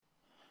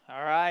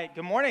All right,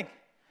 good morning.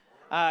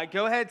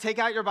 Go ahead, take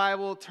out your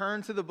Bible,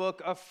 turn to the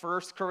book of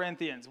 1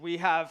 Corinthians. We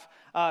have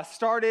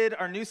started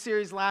our new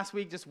series last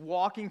week, just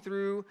walking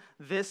through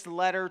this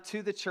letter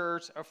to the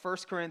church of 1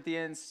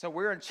 Corinthians. So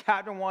we're in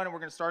chapter 1, and we're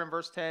going to start in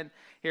verse 10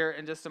 here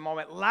in just a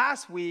moment.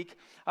 Last week,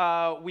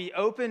 we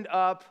opened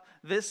up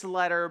this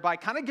letter by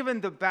kind of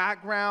giving the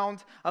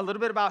background, a little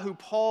bit about who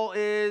Paul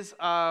is,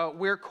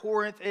 where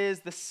Corinth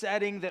is, the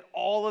setting that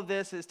all of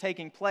this is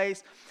taking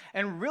place,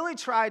 and really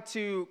try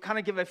to kind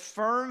of give a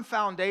firm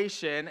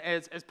foundation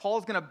as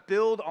Paul's going to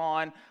build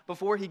on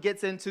before he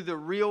gets into the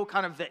real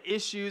kind of the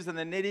issues and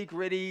the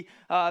nitty-gritty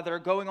that are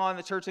going on in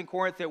the church in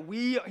Corinth that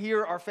we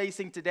here are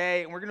facing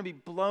today, and we're going to be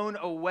blown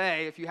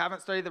away. If you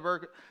haven't studied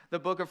the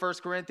book of 1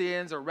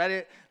 Corinthians or read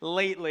it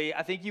lately,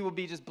 I think you will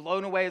be just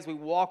blown away as we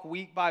walk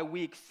week by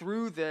week through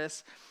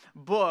this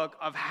book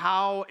of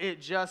how it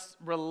just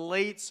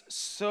relates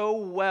so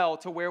well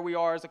to where we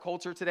are as a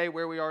culture today,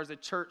 where we are as a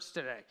church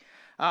today.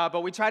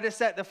 But we try to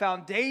set the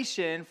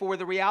foundation for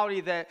the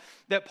reality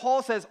that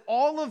Paul says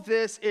all of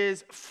this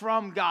is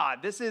from God.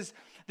 This is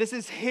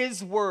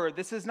his word.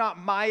 This is not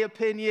my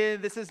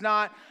opinion. This is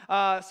not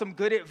some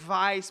good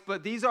advice,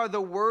 but these are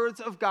the words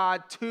of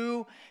God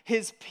to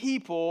his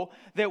people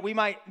that we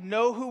might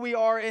know who we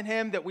are in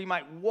him, that we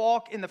might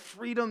walk in the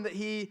freedom that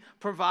he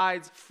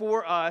provides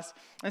for us.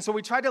 And so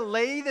we try to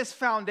lay this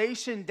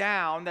foundation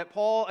down that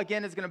Paul,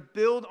 again, is going to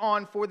build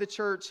on for the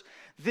church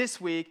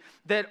this week,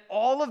 that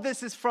all of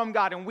this is from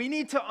God. And we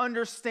need to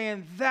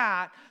understand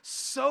that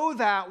so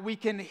that we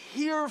can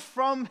hear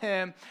from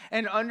him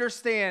and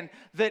understand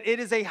that it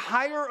is a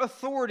higher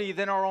authority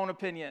than our own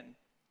opinion.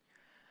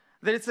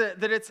 That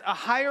it's a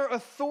higher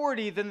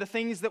authority than the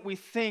things that we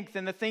think,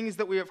 than the things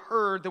that we have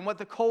heard, than what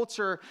the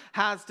culture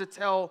has to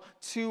tell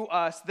to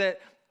us.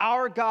 That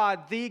our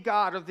God, the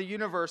God of the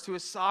universe, who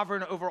is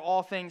sovereign over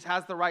all things,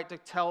 has the right to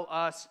tell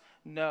us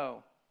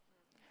no.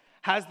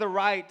 Has the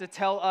right to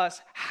tell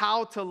us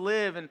how to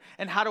live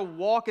and how to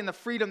walk in the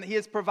freedom that he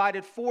has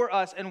provided for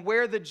us, and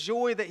where the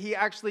joy that he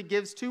actually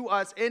gives to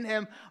us in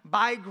him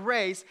by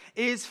grace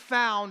is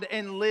found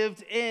and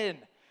lived in.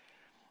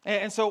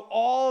 And so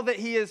all that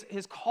he is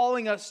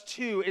calling us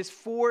to is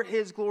for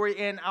his glory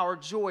and our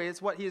joy.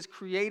 It's what he has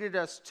created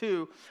us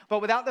to.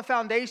 But without the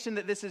foundation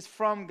that this is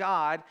from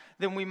God,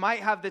 then we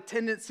might have the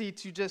tendency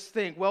to just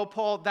think, well,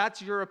 Paul,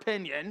 that's your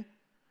opinion.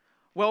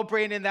 Well,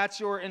 Brandon, that's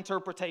your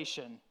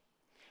interpretation.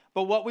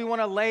 But what we want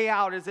to lay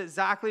out is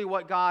exactly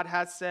what God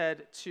has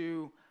said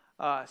to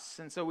us.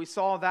 And so we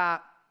saw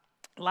that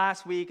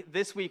last week.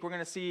 This week, we're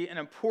going to see an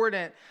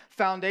important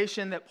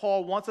foundation that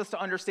Paul wants us to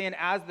understand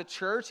as the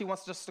church. He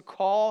wants us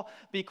to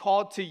be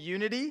called to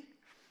unity.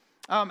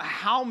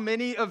 How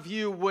many of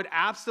you would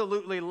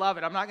absolutely love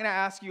it? I'm not going to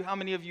ask you how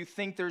many of you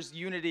think there's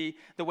unity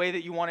the way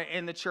that you want it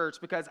in the church,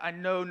 because I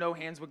know no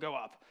hands would go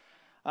up.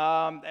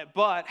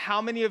 But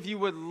how many of you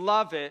would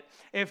love it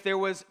if there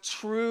was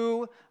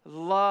true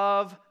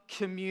love,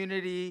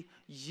 community,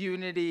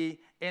 unity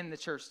in the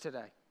church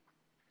today?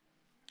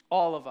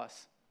 All of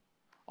us.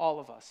 All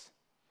of us.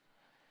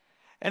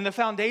 And the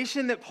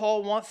foundation that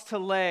Paul wants to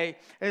lay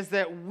is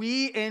that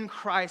we in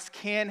Christ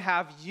can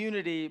have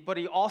unity, but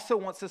he also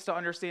wants us to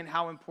understand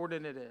how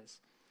important it is.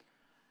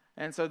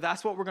 And so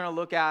that's what we're going to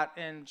look at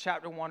in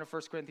chapter 1 of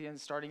 1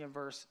 Corinthians, starting in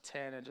verse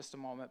 10 in just a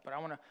moment. But I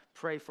want to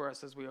pray for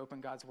us as we open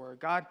God's word.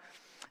 God,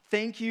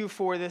 thank you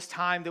for this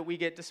time that we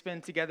get to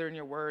spend together in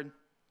your word.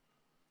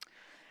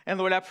 And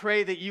Lord, I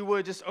pray that you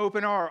would just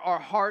open our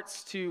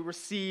hearts to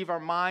receive, our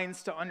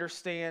minds to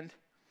understand,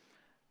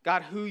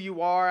 God, who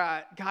you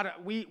are. God,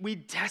 we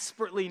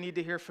desperately need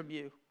to hear from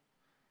you.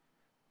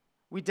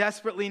 We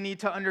desperately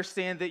need to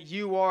understand that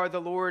you are the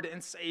Lord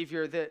and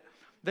Savior, that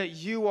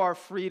you are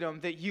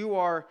freedom, that you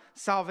are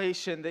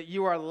salvation, that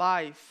you are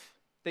life,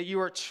 that you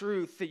are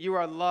truth, that you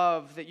are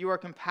love, that you are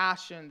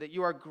compassion, that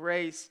you are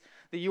grace,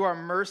 that you are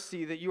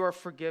mercy, that you are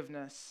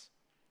forgiveness,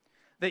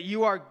 that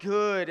you are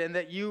good, and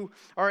that you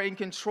are in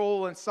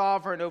control and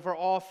sovereign over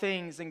all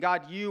things. And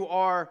God, you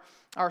are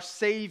our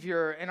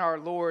Savior and our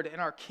Lord and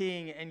our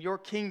King, and your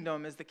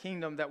kingdom is the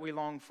kingdom that we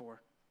long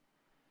for.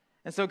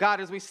 And so, God,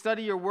 as we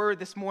study your word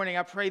this morning,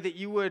 I pray that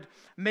you would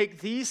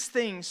make these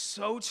things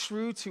so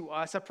true to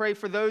us. I pray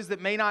for those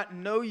that may not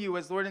know you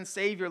as Lord and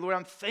Savior. Lord,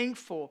 I'm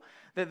thankful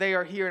that they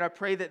are here, and I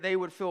pray that they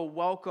would feel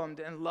welcomed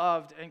and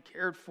loved and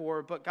cared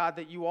for. But, God,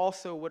 that you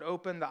also would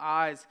open the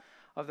eyes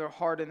of their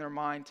heart and their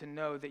mind to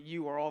know that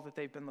you are all that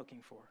they've been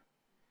looking for.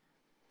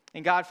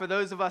 And God, for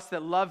those of us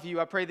that love you,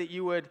 I pray that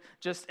you would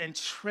just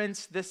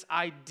entrench this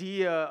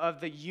idea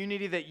of the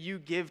unity that you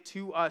give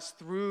to us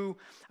through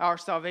our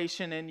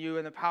salvation in you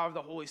and the power of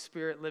the Holy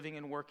Spirit living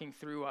and working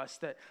through us,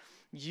 that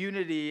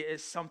unity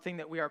is something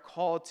that we are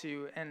called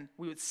to, and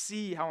we would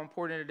see how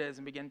important it is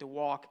and begin to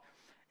walk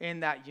in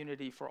that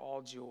unity for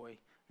all joy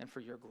and for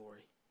your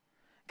glory.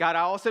 God,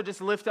 I also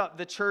just lift up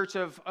the church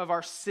of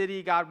our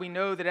city. God, we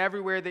know that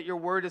everywhere that your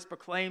word is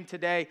proclaimed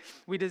today,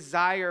 we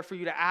desire for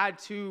you to add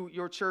to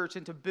your church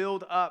and to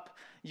build up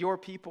your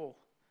people.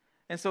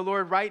 And so,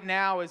 Lord, right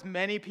now, as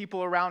many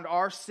people around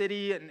our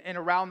city and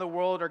around the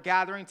world are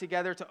gathering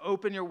together to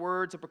open your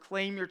word, to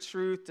proclaim your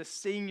truth, to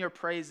sing your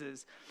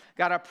praises,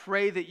 God, I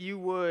pray that you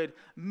would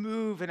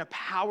move in a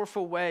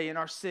powerful way in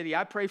our city.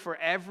 I pray for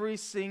every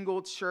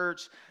single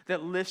church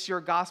that lifts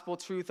your gospel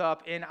truth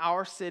up in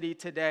our city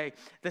today,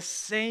 the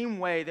same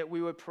way that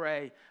we would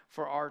pray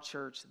for our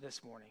church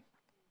this morning.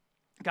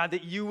 God,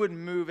 that you would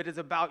move. It is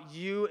about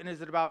you and it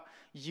is about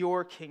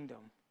your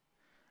kingdom.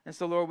 And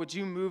so, Lord, would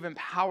you move in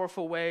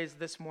powerful ways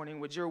this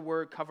morning? Would your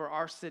word cover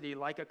our city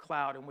like a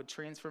cloud, and would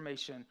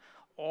transformation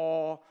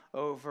all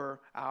over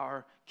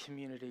our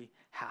community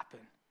happen?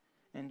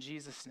 In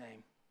Jesus'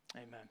 name,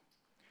 amen.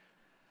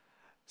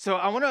 So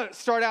I want to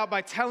start out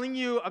by telling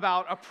you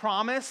about a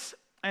promise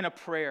and a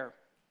prayer.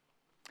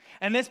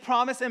 And this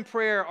promise and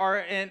prayer are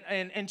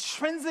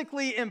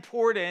intrinsically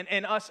important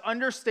in us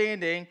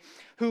understanding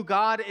who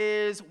God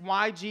is,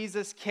 why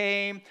Jesus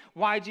came,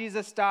 why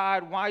Jesus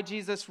died, why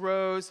Jesus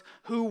rose,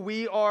 who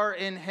we are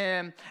in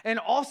him. And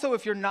also,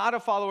 if you're not a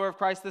follower of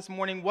Christ this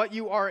morning, what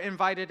you are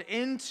invited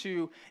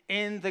into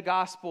in the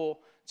gospel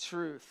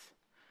truth.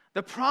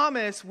 The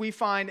promise we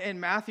find in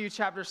Matthew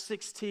chapter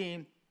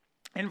 16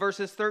 in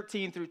verses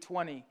 13 through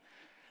 20.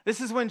 This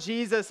is when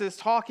Jesus is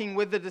talking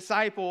with the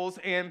disciples,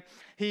 and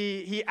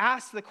he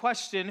asks the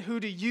question, who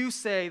do you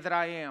say that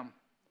I am?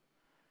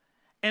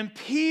 And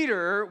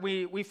Peter,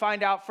 we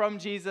find out from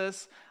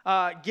Jesus,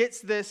 gets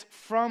this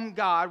from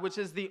God, which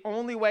is the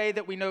only way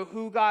that we know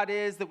who God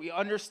is, that we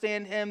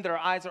understand him, that our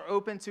eyes are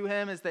open to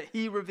him, is that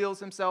he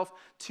reveals himself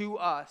to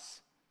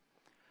us.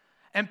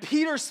 And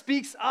Peter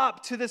speaks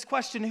up to this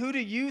question, who do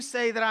you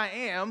say that I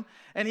am?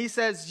 And he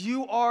says,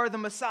 you are the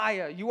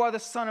Messiah. You are the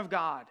Son of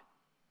God.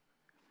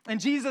 And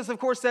Jesus, of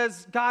course,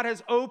 says, God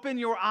has opened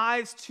your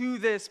eyes to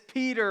this,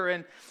 Peter.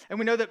 And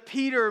we know that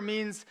Peter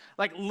means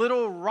like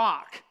little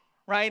rock,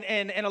 right?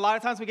 And a lot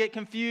of times we get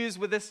confused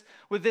with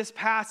this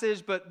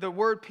passage, but the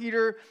word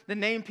Peter, the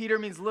name Peter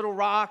means little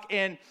rock.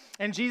 And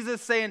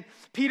Jesus saying,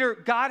 Peter,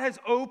 God has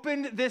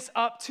opened this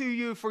up to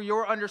you for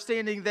your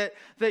understanding that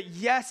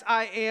yes,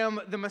 I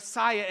am the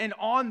Messiah. And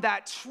on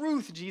that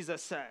truth,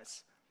 Jesus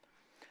says,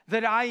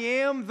 that I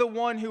am the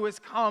one who has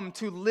come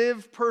to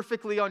live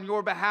perfectly on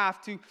your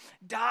behalf, to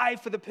die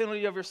for the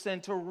penalty of your sin,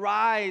 to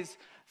rise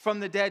from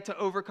the dead, to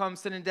overcome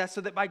sin and death,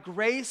 so that by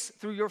grace,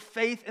 through your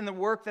faith in the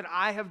work that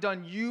I have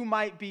done, you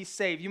might be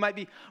saved. You might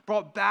be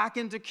brought back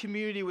into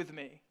community with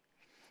me.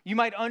 You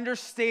might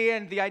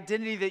understand the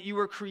identity that you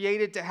were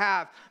created to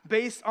have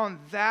based on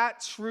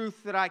that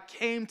truth that I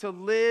came to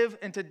live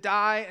and to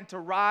die and to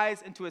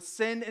rise and to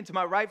ascend into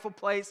my rightful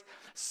place,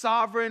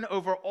 sovereign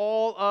over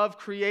all of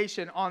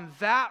creation, on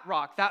that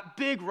rock, that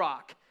big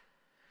rock.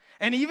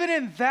 And even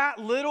in that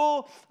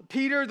little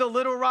Peter, the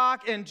little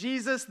rock, and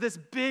Jesus, this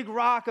big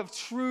rock of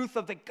truth,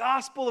 of the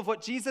gospel of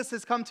what Jesus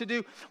has come to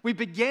do, we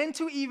begin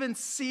to even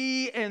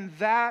see in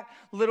that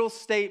little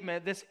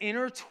statement this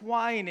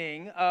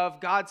intertwining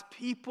of God's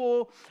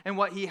people and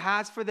what he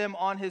has for them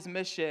on his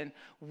mission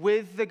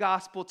with the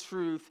gospel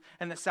truth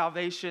and the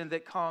salvation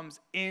that comes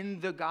in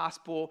the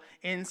gospel,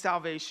 in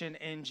salvation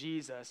in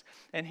Jesus.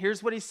 And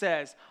here's what he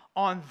says,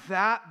 on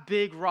that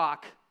big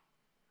rock,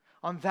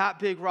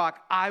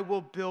 I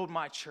will build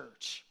my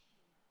church.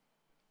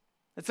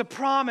 It's a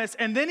promise.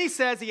 And then he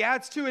says, he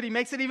adds to it, he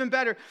makes it even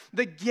better.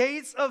 The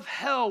gates of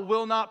hell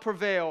will not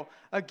prevail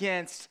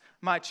against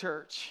my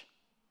church.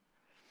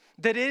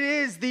 That it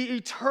is the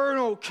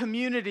eternal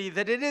community,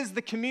 that it is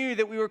the community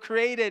that we were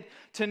created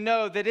to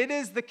know, that it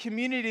is the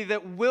community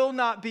that will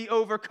not be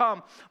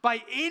overcome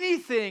by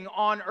anything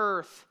on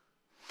earth.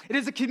 It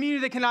is a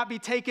community that cannot be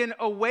taken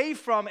away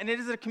from, and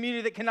it is a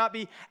community that cannot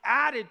be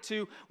added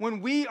to.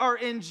 When we are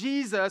in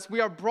Jesus,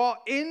 we are brought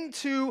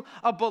into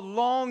a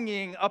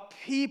belonging, a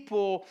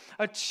people,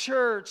 a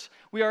church.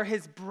 We are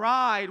his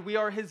bride. We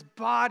are his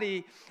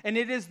body, and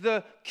it is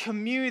the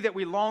community that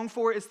we long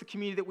for. It's the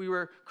community that we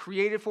were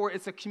created for.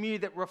 It's a community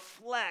that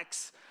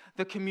reflects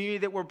the community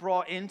that we're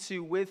brought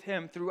into with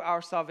him through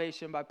our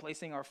salvation by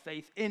placing our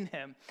faith in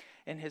him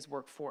and his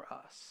work for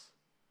us.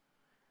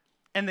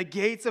 And the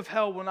gates of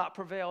hell will not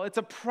prevail. It's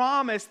a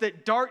promise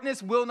that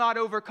darkness will not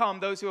overcome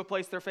those who have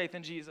placed their faith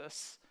in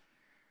Jesus.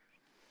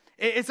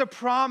 It's a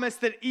promise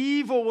that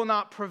evil will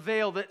not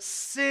prevail, that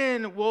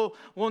sin will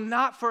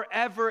not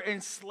forever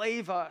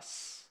enslave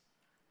us.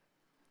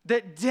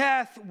 That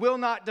death will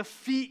not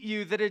defeat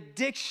you, that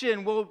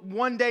addiction will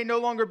one day no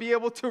longer be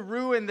able to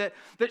ruin, that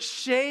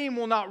shame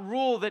will not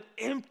rule, that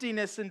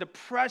emptiness and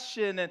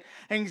depression and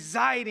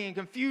anxiety and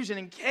confusion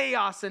and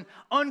chaos and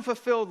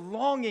unfulfilled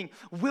longing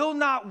will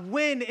not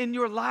win in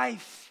your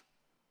life.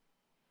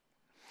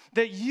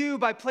 That you,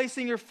 by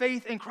placing your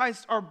faith in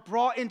Christ, are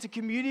brought into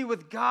community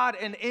with God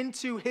and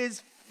into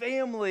his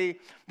family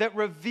that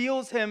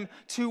reveals him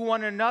to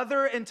one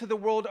another and to the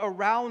world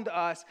around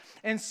us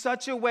in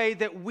such a way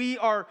that we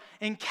are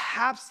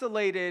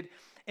encapsulated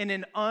in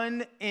an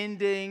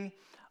unending,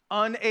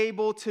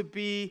 unable to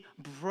be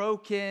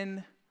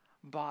broken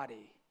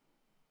body.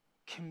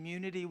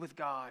 Community with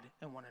God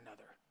and one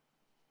another.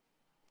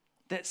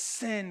 that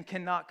sin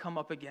cannot come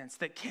up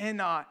against, that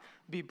cannot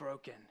be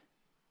broken.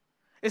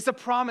 It's a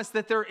promise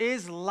that there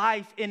is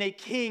life in a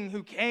king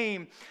who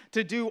came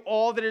to do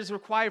all that is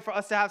required for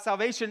us to have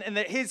salvation, and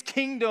that his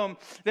kingdom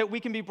that we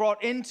can be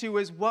brought into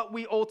is what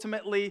we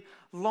ultimately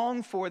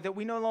long for, that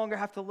we no longer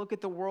have to look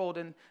at the world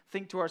and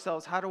think to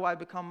ourselves, how do I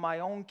become my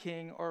own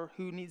king, or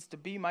who needs to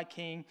be my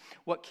king?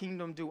 What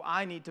kingdom do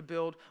I need to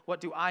build? What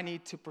do I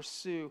need to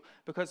pursue?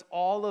 Because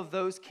all of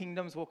those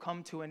kingdoms will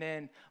come to an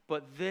end,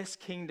 but this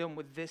kingdom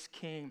with this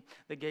king,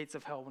 the gates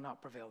of hell will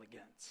not prevail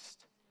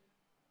against.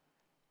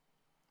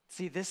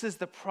 See, this is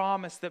the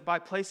promise that by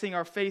placing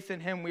our faith in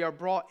him, we are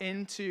brought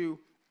into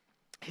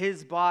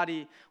his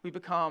body. We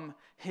become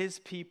his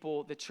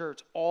people, the church,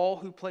 all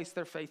who place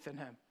their faith in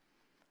him.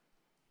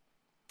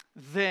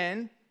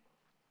 Then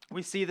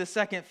we see the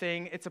second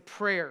thing, it's a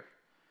prayer.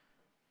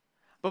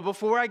 But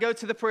before I go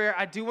to the prayer,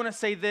 I do want to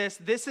say this.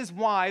 This is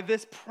why,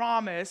 this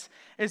promise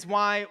is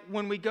why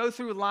when we go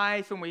through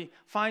life and we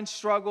find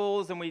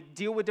struggles and we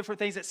deal with different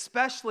things,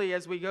 especially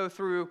as we go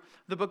through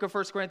the book of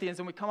 1 Corinthians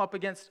and we come up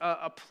against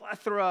a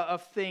plethora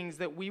of things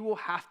that we will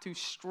have to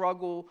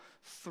struggle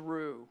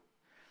through.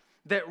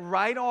 That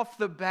right off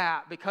the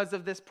bat, because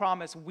of this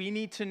promise, we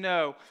need to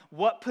know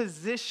what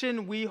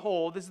position we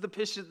hold. This is the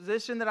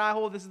position that I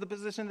hold. This is the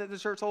position that the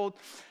church holds.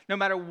 No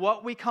matter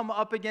what we come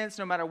up against,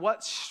 no matter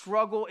what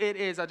struggle it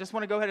is, I just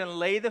want to go ahead and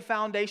lay the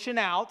foundation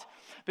out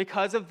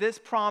because of this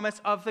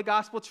promise of the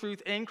gospel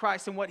truth in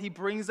Christ and what he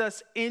brings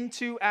us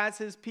into as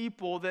his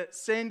people that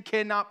sin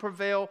cannot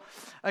prevail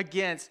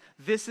against.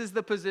 This is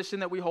the position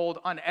that we hold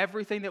on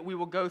everything that we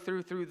will go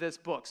through this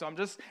book. So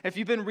if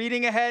you've been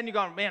reading ahead and you're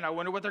going, man, I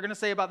wonder what they're going to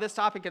say about this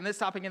topic and this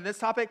topic and this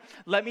topic,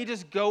 let me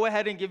just go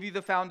ahead and give you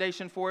the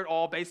foundation for it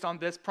all based on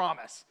this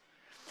promise.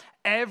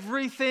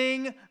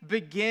 Everything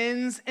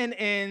begins and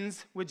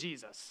ends with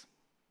Jesus.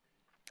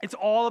 It's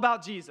all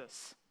about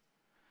Jesus.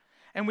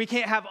 And we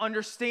can't have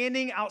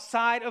understanding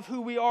outside of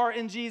who we are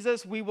in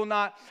Jesus. We will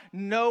not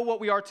know what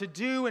we are to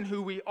do and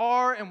who we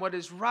are and what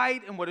is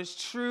right and what is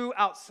true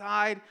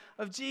outside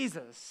of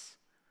Jesus.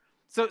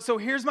 So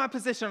here's my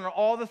position on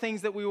all the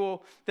things that we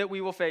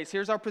will face.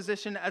 Here's our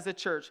position as a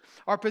church.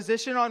 Our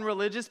position on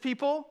religious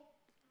people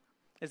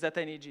is that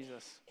they need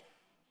Jesus.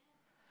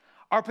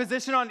 Our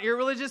position on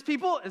irreligious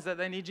people is that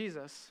they need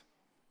Jesus.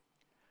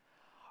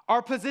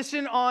 Our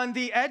position on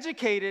the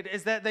educated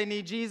is that they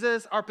need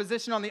Jesus. Our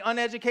position on the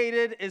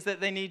uneducated is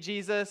that they need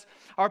Jesus.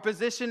 Our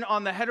position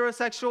on the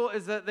heterosexual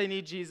is that they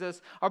need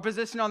Jesus. Our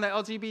position on the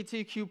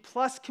LGBTQ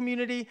plus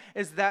community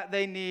is that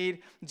they need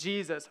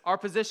Jesus. Our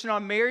position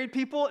on married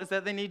people is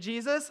that they need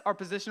Jesus. Our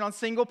position on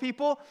single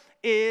people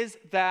is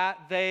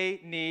that they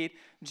need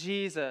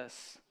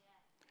Jesus.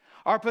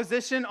 Our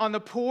position on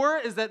the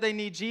poor is that they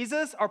need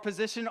Jesus. Our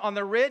position on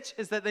the rich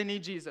is that they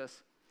need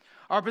Jesus.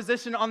 Our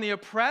position on the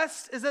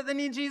oppressed is that they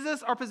need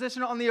Jesus. Our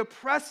position on the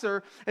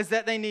oppressor is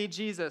that they need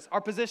Jesus.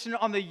 Our position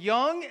on the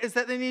young is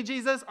that they need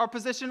Jesus. Our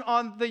position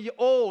on the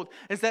old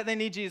is that they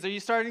need Jesus. Are you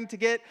starting to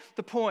get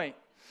the point?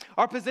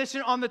 Our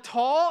position on the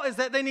tall is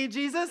that they need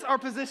Jesus. Our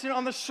position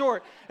on the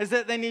short is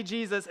that they need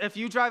Jesus. If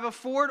you drive a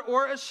Ford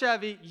or a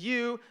Chevy,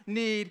 you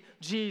need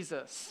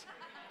Jesus.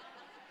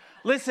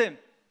 Listen.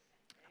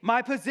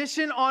 My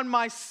position on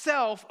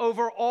myself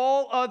over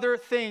all other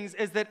things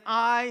is that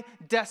I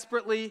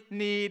desperately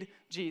need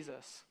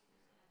Jesus.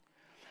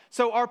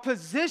 So our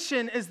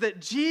position is that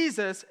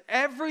Jesus,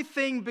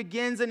 everything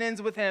begins and ends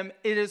with him.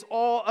 It is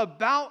all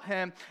about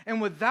him.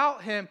 And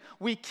without him,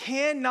 we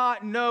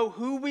cannot know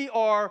who we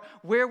are,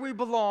 where we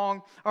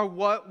belong, or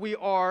what we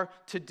are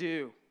to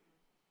do.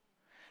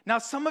 Now,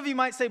 some of you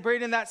might say,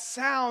 Braden, that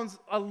sounds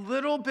a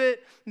little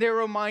bit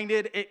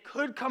narrow-minded. It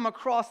could come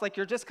across like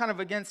you're just kind of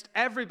against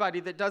everybody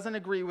that doesn't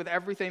agree with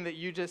everything that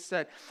you just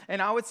said.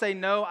 And I would say,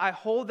 no, I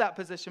hold that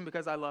position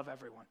because I love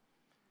everyone.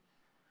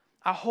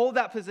 I hold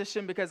that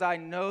position because I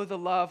know the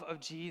love of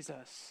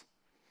Jesus.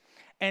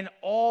 And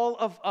all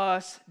of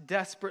us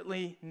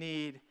desperately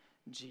need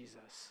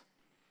Jesus.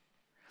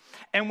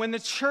 And when the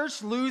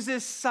church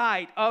loses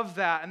sight of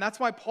that, and that's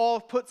why Paul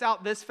puts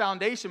out this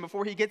foundation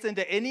before he gets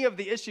into any of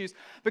the issues,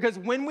 because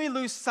when we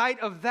lose sight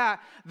of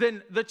that,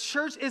 then the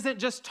church isn't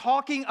just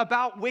talking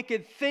about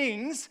wicked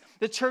things.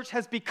 The church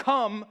has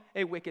become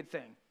a wicked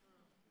thing.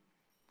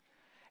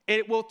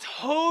 It will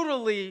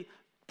totally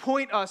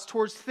point us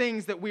towards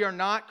things that we are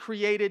not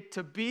created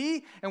to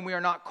be, and we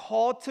are not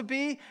called to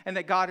be, and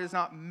that God is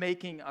not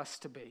making us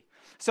to be.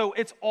 So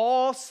it's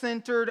all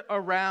centered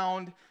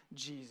around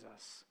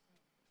Jesus.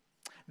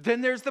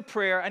 Then there's the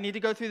prayer. I need to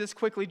go through this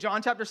quickly.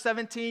 John chapter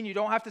 17, you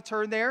don't have to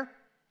turn there.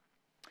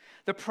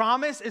 The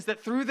promise is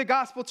that through the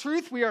gospel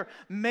truth, we are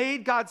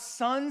made God's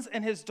sons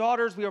and his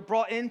daughters. We are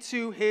brought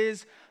into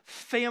his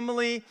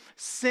family.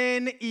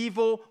 Sin,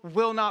 evil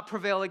will not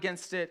prevail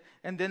against it.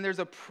 And then there's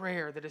a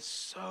prayer that is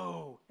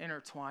so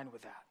intertwined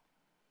with that.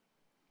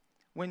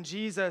 When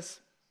Jesus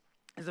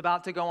is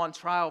about to go on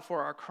trial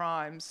for our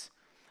crimes,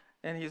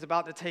 and he's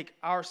about to take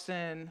our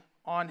sin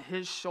on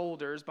his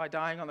shoulders by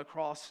dying on the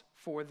cross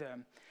for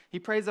them, he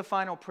prays a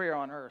final prayer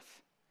on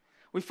earth.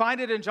 We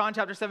find it in John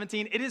chapter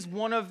 17. It is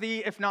one of the,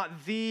 if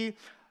not the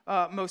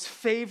most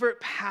favorite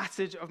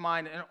passage of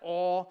mine in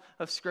all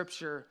of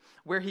Scripture,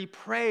 where he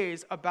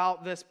prays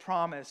about this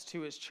promise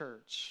to his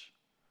church.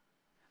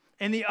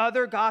 In the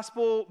other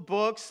gospel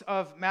books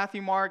of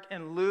Matthew, Mark,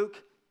 and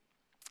Luke,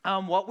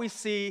 what we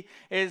see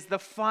is the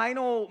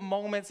final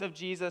moments of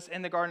Jesus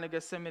in the Garden of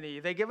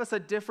Gethsemane. They give us a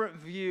different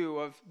view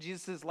of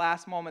Jesus'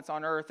 last moments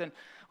on earth. And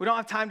we don't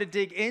have time to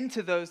dig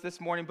into those this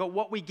morning, but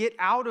what we get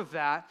out of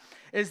that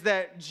is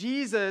that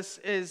Jesus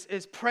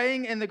is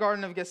praying in the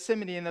Garden of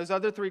Gethsemane in those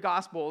other three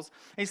Gospels.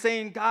 He's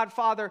saying, God,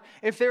 Father,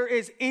 if there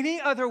is any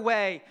other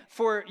way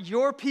for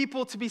your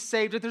people to be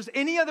saved, if there's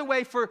any other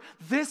way for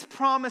this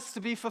promise to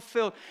be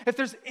fulfilled, if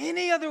there's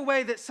any other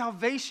way that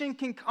salvation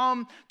can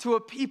come to a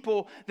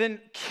people, then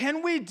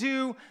can we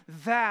do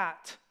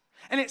that?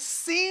 And it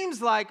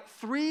seems like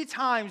 3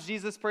 times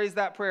Jesus prays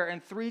that prayer,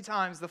 and 3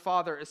 times the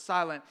Father is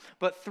silent.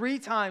 But 3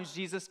 times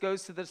Jesus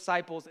goes to the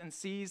disciples and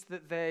sees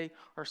that they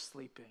are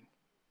sleeping.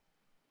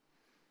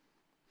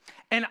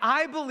 And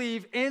I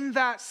believe in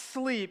that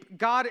sleep,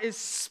 God is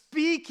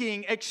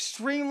speaking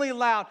extremely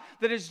loud.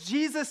 That as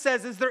Jesus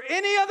says, is there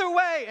any other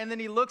way? And then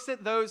he looks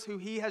at those who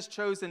he has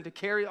chosen to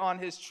carry on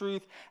his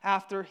truth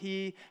after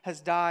he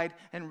has died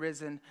and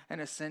risen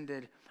and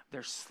ascended.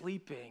 They're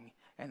sleeping,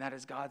 and that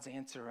is God's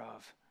answer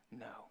of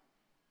no.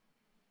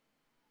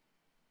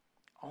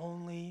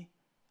 Only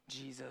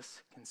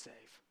Jesus can save.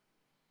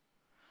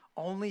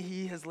 Only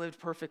he has lived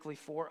perfectly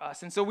for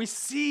us. And so we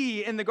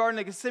see in the Garden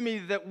of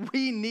Gethsemane that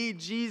we need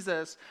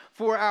Jesus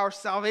for our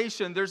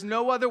salvation. There's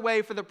no other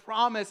way for the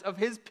promise of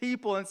his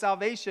people and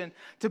salvation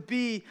to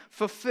be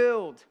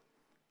fulfilled.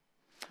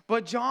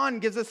 But John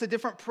gives us a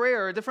different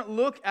prayer, a different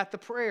look at the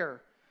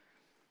prayer.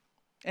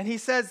 And he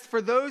says,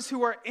 for those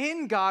who are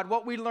in God,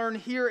 what we learn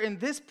here in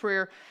this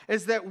prayer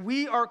is that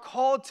we are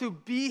called to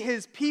be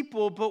his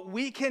people, but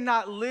we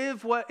cannot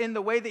live in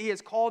the way that he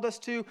has called us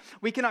to.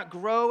 We cannot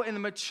grow in the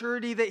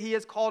maturity that he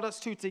has called us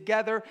to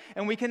together,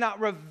 and we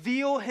cannot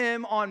reveal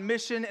him on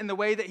mission in the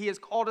way that he has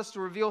called us to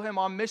reveal him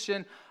on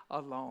mission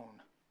alone.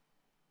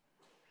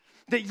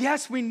 That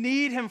yes, we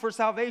need him for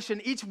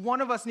salvation. Each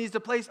one of us needs to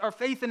place our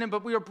faith in him,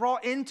 but we are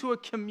brought into a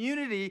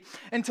community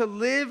and to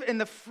live in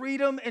the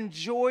freedom and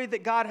joy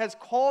that God has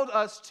called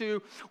us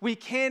to. We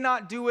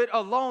cannot do it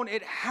alone.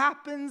 It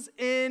happens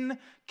in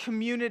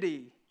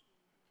community.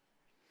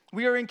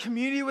 We are in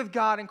community with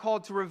God and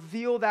called to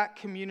reveal that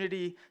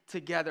community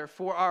together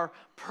for our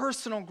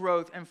personal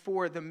growth and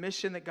for the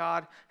mission that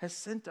God has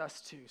sent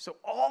us to. So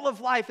all of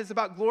life is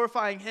about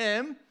glorifying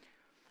him,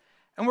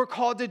 and we're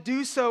called to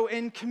do so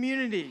in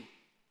community.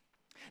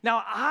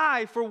 Now,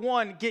 I, for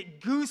one, get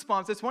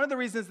goosebumps. It's one of the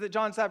reasons that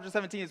John chapter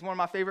 17 is one of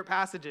my favorite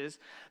passages,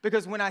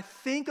 because when I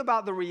think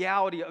about the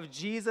reality of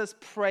Jesus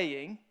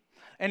praying,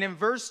 and in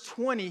verse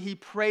 20, he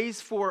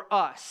prays for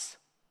us,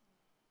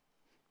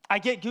 I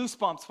get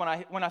goosebumps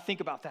when I think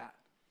about that.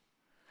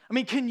 I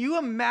mean, can you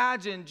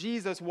imagine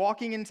Jesus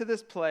walking into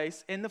this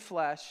place in the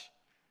flesh,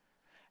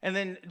 and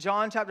then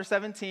John chapter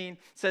 17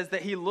 says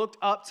that he looked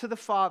up to the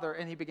Father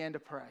and he began to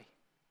pray?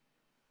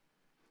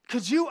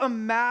 Could you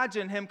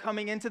imagine him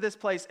coming into this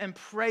place and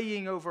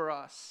praying over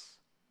us?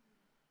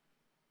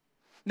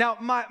 Now,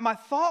 my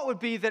thought would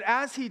be that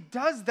as he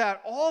does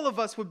that, all of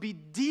us would be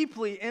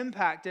deeply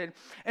impacted.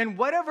 And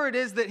whatever it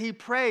is that he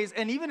prays,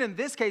 and even in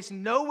this case,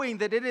 knowing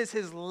that it is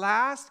his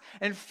last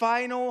and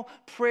final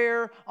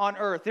prayer on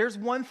earth. There's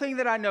one thing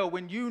that I know: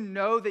 when you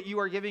know that you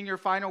are giving your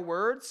final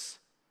words,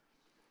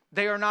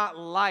 they are not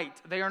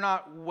light, they are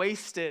not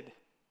wasted.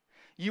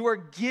 You are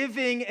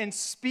giving and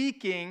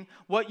speaking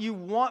what you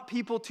want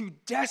people to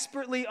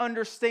desperately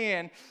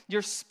understand.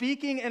 You're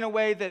speaking in a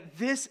way that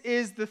this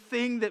is the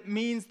thing that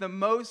means the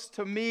most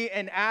to me,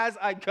 and as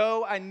I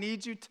go, I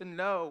need you to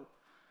know.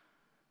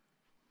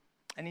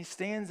 And he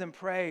stands and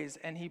prays,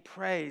 and he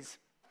prays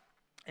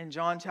in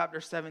John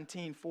chapter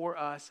 17 for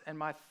us. And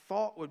my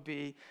thought would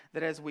be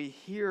that as we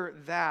hear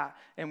that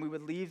and we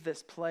would leave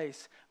this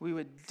place, we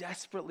would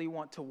desperately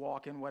want to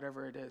walk in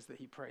whatever it is that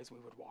he prays we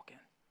would walk in.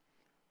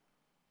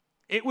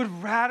 It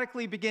would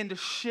radically begin to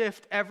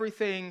shift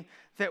everything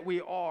that we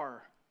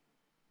are.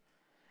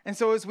 And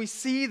so as we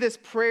see this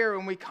prayer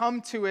and we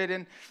come to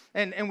it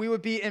and we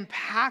would be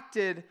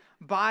impacted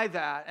by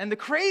that. And the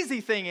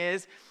crazy thing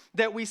is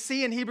that we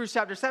see in Hebrews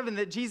chapter 7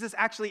 that Jesus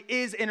actually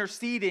is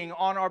interceding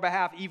on our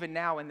behalf even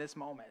now in this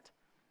moment.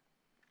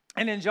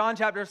 And in John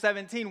chapter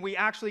 17, we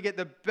actually get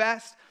the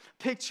best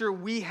picture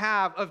we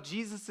have of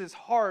Jesus'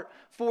 heart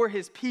for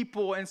his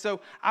people. And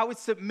so I would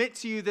submit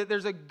to you that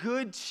there's a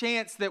good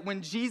chance that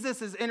when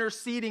Jesus is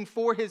interceding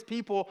for his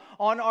people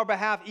on our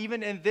behalf,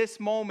 even in this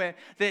moment,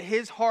 that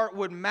his heart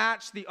would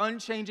match the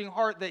unchanging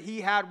heart that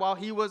he had while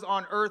he was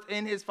on earth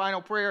in his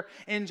final prayer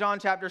in John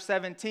chapter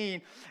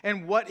 17.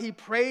 And what he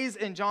prays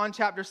in John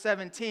chapter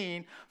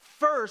 17,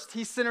 first,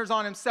 he centers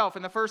on himself.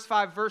 In the first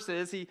 5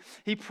 verses,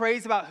 he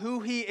prays about who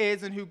he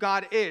is and who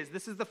God is.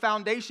 This is the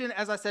foundation,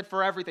 as I said,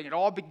 for everything. It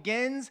all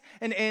begins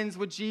and ends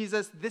with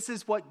Jesus. This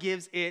is what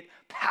gives it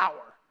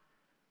power.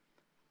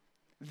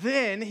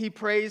 Then he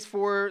prays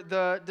for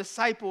the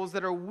disciples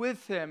that are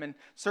with him. And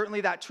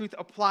certainly that truth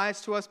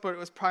applies to us, but it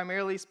was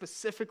primarily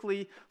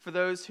specifically for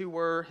those who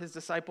were his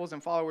disciples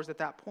and followers at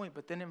that point.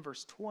 But then in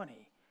verse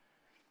 20,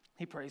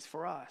 he prays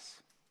for us.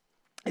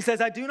 He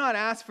says, I do not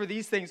ask for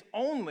these things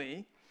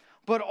only,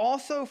 but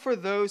also for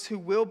those who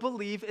will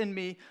believe in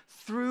me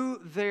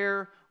through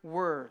their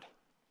word.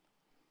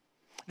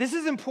 This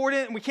is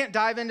important, and we can't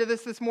dive into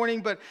this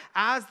morning, but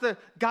as the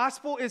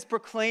gospel is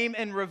proclaimed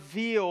and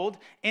revealed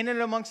in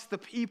and amongst the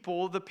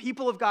people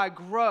of God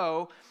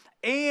grow,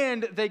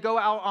 and they go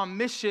out on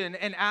mission.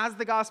 And as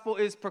the gospel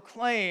is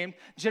proclaimed,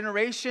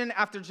 generation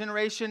after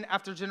generation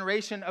after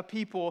generation of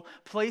people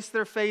place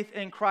their faith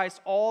in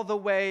Christ all the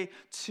way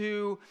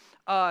to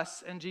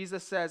us. And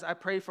Jesus says, I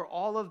pray for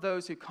all of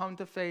those who come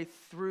to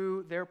faith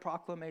through their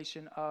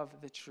proclamation of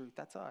the truth.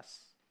 That's us.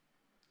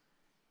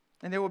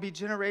 And there will be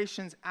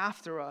generations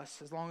after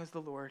us as long as the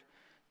Lord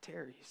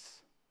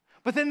tarries.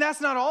 But then that's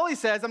not all he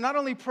says. I'm not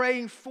only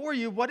praying for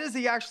you. What does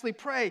he actually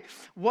pray?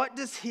 What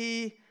does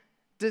he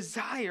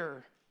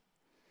desire?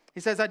 He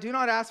says, I do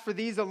not ask for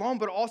these alone,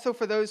 but also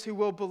for those who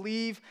will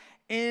believe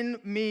in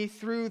me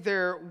through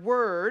their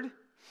word.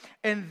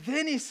 And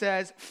then he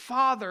says,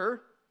 Father,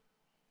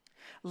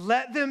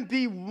 let them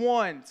be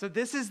one. So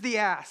this is the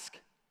ask.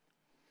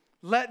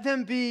 Let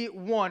them be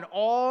one,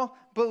 all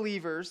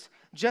believers,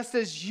 just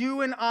as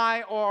you and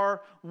I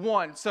are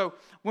one. So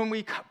when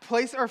we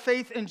place our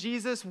faith in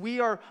Jesus, we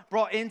are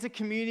brought into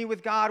community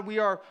with God. We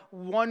are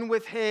one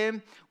with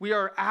him. We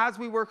are as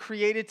we were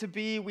created to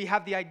be. We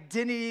have the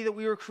identity that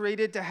we were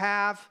created to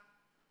have.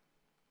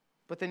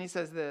 But then he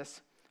says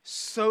this,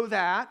 so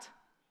that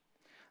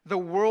the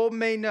world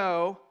may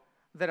know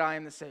that I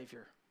am the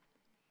Savior.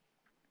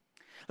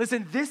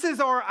 Listen, this is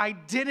our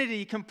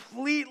identity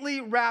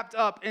completely wrapped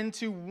up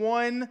into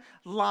one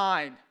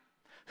line.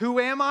 Who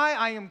am I?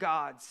 I am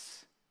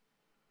God's.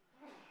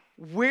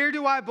 Where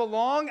do I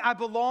belong? I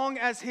belong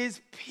as his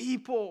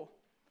people.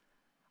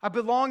 I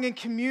belong in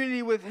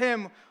community with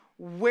him.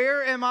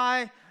 Where am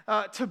I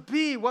to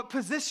be? What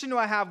position do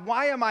I have?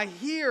 Why am I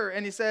here?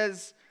 And he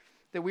says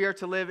that we are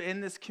to live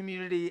in this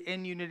community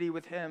in unity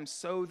with him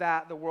so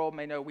that the world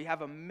may know we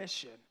have a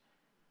mission.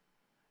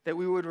 That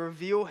we would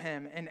reveal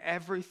him in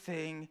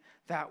everything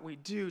that we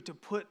do, to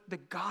put the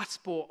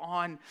gospel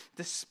on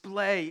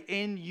display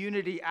in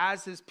unity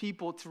as his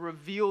people, to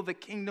reveal the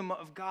kingdom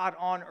of God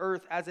on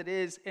earth as it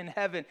is in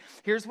heaven.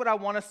 Here's what I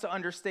want us to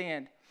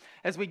understand.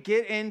 As we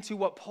get into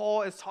what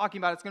Paul is talking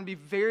about, it's going to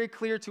be very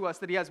clear to us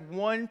that he has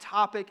one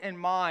topic in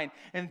mind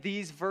in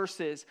these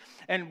verses.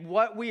 And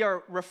what we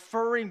are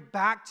referring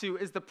back to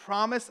is the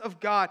promise of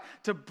God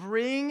to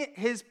bring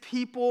his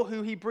people,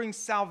 who he brings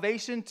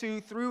salvation to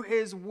through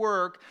his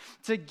work,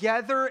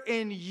 together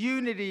in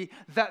unity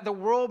that the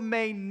world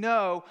may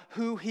know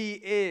who he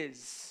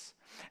is.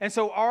 And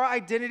so our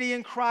identity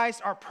in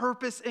Christ, our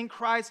purpose in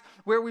Christ,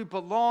 where we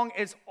belong,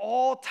 is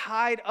all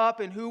tied up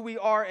in who we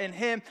are in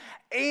him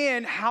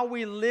and how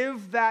we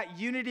live that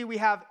unity we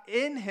have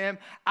in him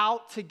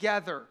out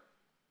together.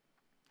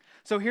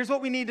 So here's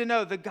what we need to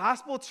know. The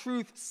gospel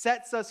truth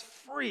sets us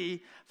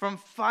free from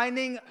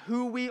finding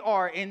who we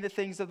are in the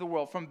things of the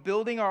world, from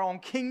building our own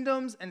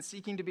kingdoms and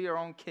seeking to be our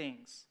own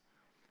kings.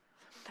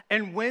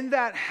 And when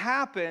that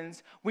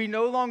happens, we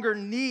no longer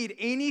need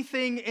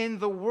anything in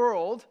the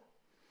world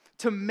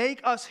to make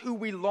us who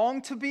we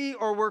long to be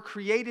or were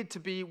created to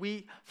be.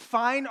 We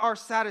find our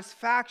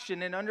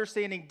satisfaction in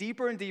understanding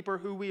deeper and deeper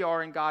who we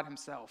are in God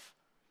himself.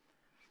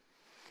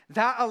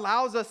 That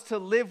allows us to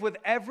live with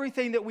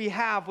everything that we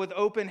have with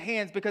open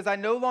hands, because I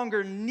no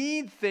longer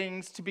need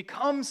things to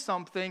become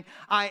something.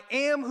 I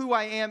am who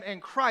I am in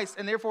Christ,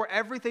 and therefore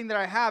everything that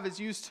I have is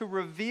used to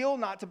reveal,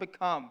 not to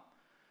become.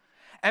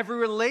 Every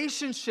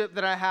relationship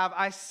that I have,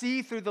 I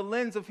see through the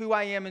lens of who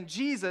I am in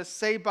Jesus,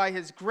 saved by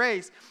his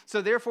grace. So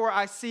therefore,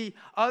 I see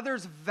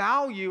others'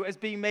 value as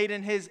being made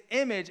in his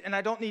image, and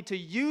I don't need to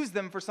use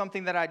them for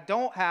something that I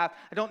don't have.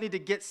 I don't need to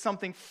get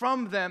something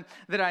from them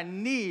that I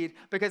need,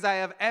 because I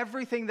have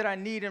everything that I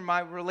need in my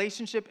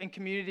relationship and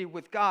community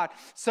with God.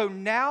 So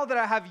now that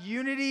I have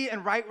unity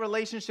and right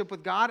relationship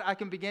with God, I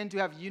can begin to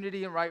have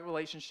unity and right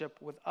relationship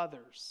with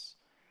others.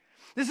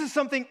 This is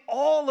something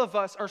all of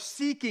us are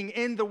seeking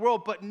in the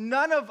world, but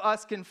none of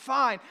us can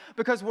find,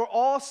 because we're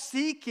all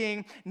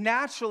seeking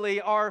naturally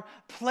our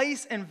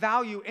place and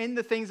value in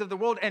the things of the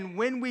world. And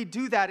when we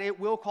do that, it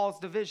will cause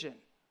division.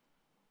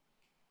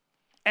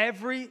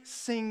 Every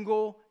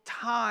single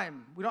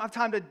time. We don't have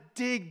time to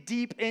dig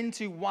deep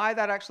into why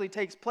that actually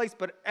takes place,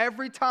 but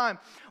every time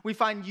we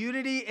find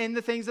unity in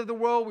the things of the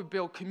world, we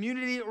build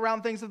community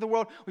around things of the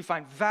world, we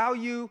find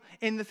value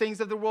in the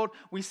things of the world,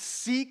 we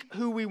seek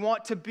who we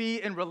want to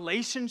be in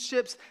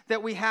relationships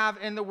that we have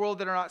in the world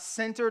that are not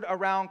centered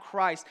around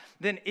Christ,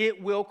 then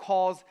it will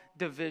cause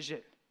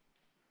division.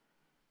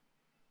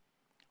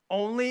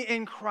 Only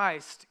in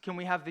Christ can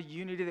we have the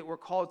unity that we're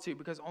called to,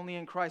 because only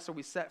in Christ are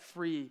we set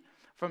free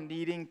from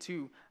needing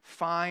to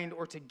find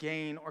or to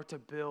gain or to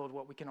build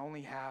what we can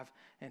only have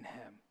in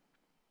him.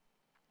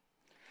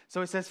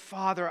 So it says,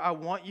 Father, I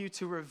want you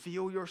to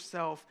reveal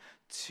yourself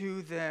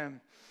to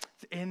them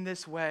in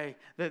this way,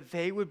 that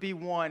they would be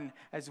one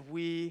as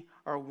we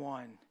are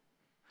one.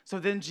 So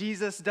then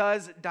Jesus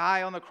does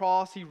die on the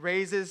cross. He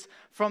raises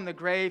from the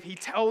grave. He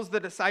tells the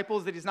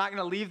disciples that he's not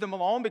going to leave them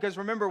alone because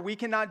remember, we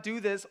cannot do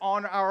this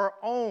on our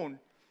own.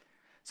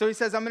 So he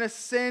says, I'm going to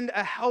send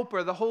a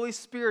helper. The Holy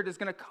Spirit is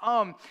going to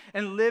come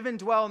and live and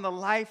dwell in the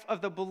life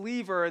of the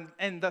believer.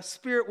 And the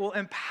Spirit will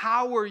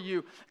empower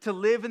you to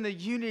live in the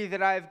unity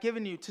that I have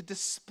given you, to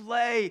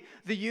display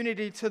the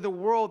unity to the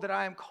world that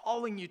I am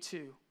calling you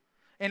to.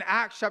 In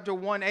Acts chapter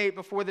 1:8,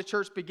 before the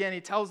church began,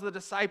 he tells the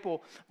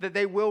disciple that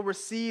they will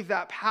receive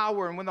that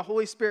power. And when the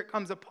Holy Spirit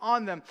comes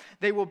upon them,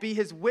 they will be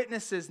his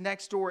witnesses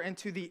next door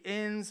into the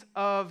ends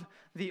of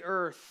the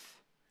earth.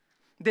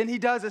 Then he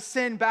does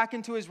ascend back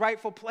into his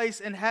rightful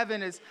place in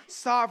heaven as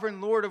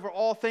sovereign Lord over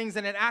all things.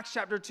 And in Acts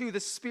chapter 2, the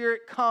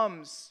Spirit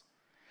comes.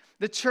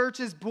 The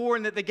church is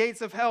born that the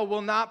gates of hell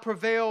will not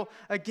prevail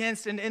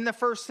against. And in the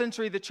first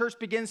century, the church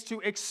begins to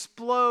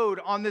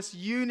explode on this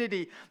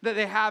unity that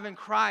they have in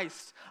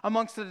Christ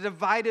amongst the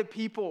divided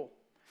people.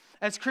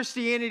 As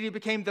Christianity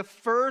became the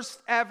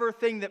first ever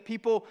thing that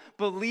people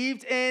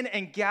believed in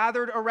and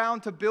gathered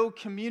around to build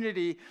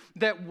community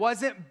that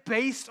wasn't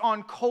based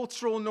on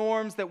cultural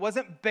norms, that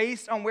wasn't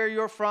based on where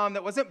you're from,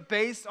 that wasn't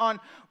based on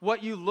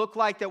what you look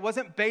like, that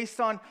wasn't based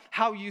on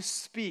how you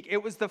speak.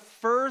 It was the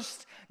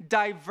first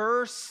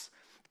diverse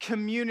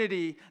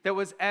community that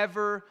was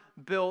ever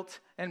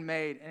built and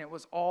made, and it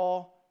was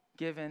all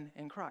given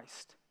in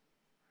Christ.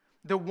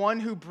 The one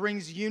who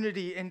brings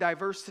unity in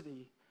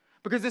diversity.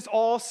 Because it's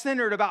all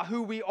centered about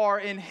who we are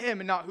in him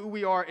and not who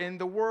we are in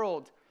the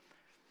world.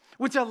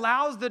 Which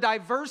allows the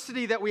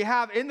diversity that we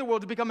have in the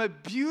world to become a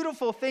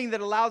beautiful thing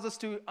that allows us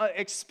to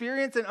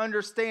experience and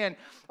understand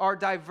our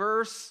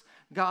diverse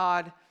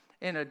God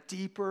in a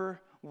deeper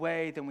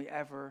way than we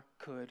ever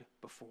could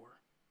before.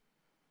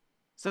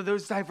 So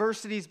those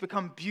diversities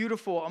become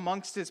beautiful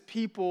amongst his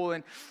people.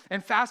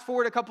 And fast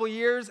forward a couple of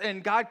years,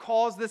 and God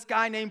calls this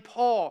guy named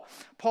Paul.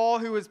 Paul,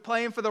 who was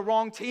playing for the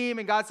wrong team,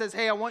 and God says,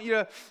 hey, I want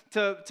you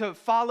to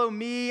follow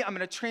me. I'm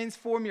going to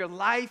transform your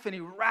life. And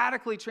he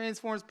radically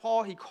transforms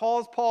Paul. He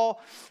calls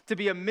Paul to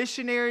be a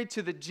missionary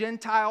to the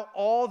Gentile,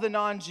 all the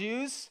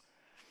non-Jews.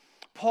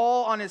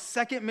 Paul, on his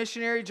second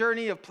missionary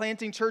journey of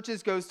planting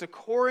churches, goes to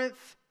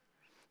Corinth,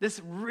 this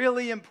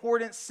really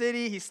important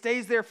city. He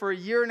stays there for a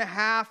year and a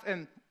half,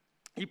 and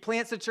he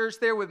plants a church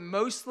there with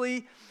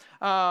mostly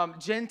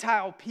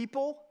Gentile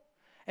people.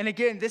 And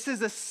again, this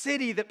is a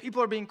city that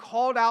people are being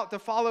called out to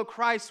follow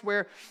Christ,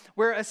 where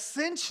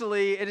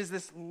essentially it is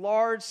this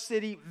large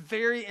city,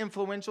 very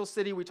influential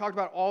city. We talked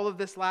about all of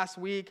this last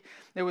week.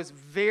 There was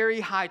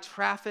very high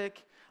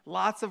traffic,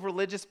 lots of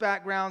religious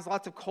backgrounds,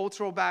 lots of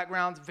cultural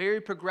backgrounds,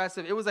 very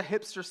progressive. It was a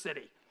hipster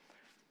city.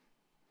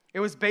 It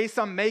was based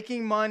on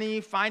making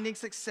money, finding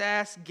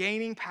success,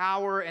 gaining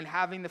power, and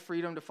having the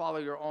freedom to follow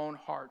your own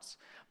hearts,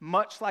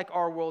 much like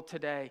our world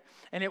today.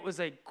 And it was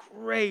a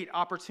great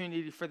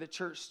opportunity for the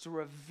church to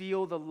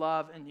reveal the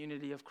love and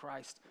unity of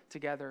Christ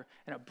together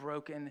in a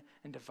broken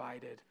and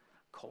divided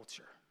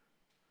culture,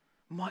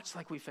 much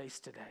like we face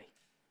today.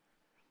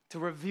 To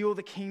reveal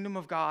the kingdom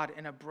of God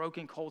in a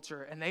broken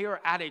culture. And they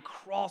are at a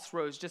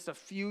crossroads just a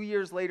few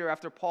years later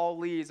after Paul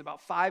leaves, about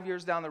 5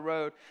 years down the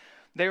road.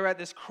 They were at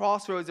this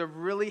crossroads of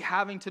really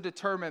having to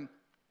determine,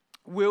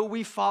 will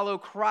we follow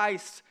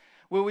Christ?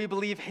 Will we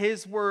believe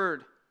his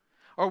word?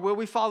 Or will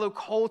we follow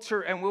culture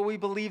and will we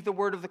believe the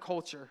word of the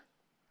culture?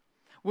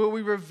 Will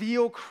we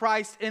reveal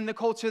Christ in the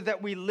culture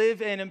that we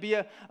live in and be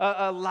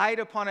a light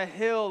upon a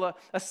hill,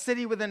 a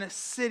city within a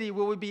city?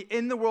 Will we be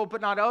in the world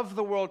but not of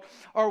the world?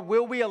 Or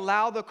will we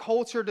allow the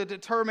culture to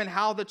determine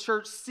how the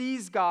church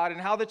sees God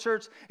and how the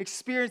church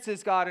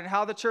experiences God and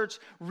how the church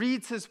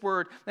reads his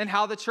word and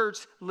how the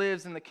church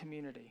lives in the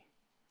community?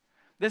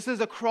 This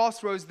is a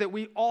crossroads that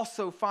we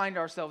also find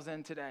ourselves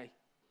in today.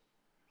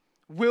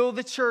 Will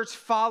the church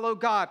follow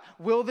God?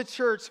 Will the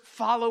church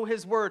follow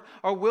his word?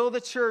 Or will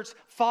the church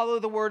follow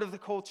the word of the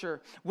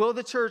culture? Will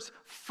the church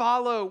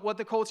follow what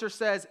the culture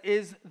says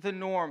is the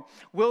norm?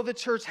 Will the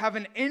church have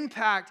an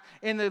impact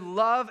in the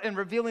love and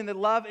revealing the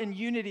love and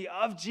unity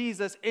of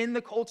Jesus in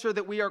the culture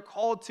that we are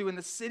called to, in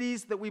the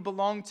cities that we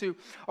belong to?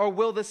 Or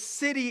will the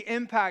city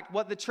impact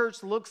what the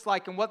church looks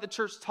like and what the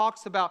church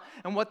talks about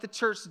and what the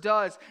church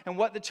does and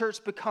what the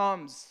church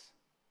becomes?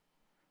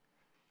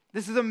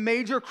 This is a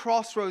major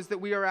crossroads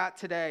that we are at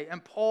today,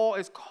 and Paul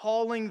is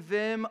calling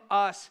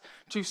us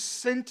to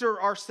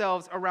center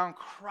ourselves around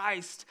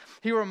Christ.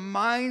 He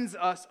reminds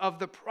us of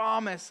the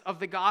promise of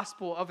the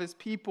gospel of his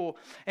people,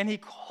 and he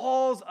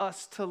calls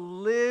us to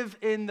live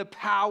in the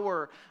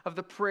power of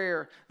the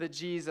prayer that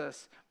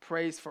Jesus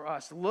prays for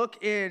us.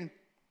 Look in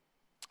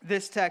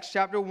this text,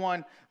 chapter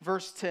 1,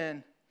 verse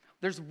 10.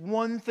 There's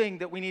one thing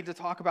that we need to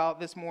talk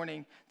about this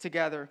morning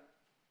together.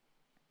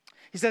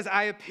 He says,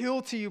 I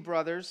appeal to you,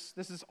 brothers,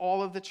 this is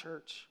all of the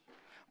church,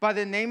 by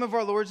the name of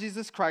our Lord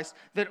Jesus Christ,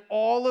 that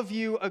all of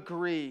you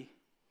agree,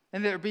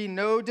 and there be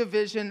no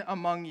division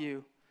among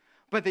you,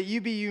 but that you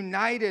be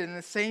united in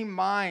the same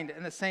mind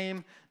and the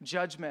same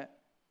judgment.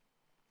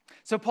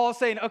 So Paul's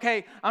saying,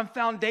 okay, I'm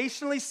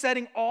foundationally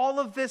setting all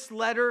of this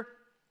letter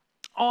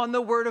on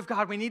the word of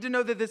God. We need to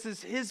know that this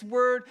is his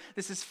word.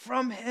 This is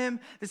from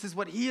him. This is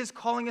what he is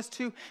calling us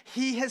to.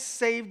 He has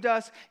saved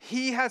us.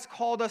 He has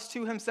called us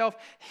to himself.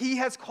 He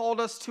has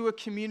called us to a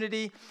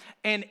community.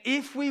 And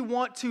if we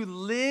want to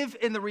live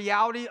in the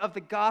reality of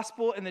the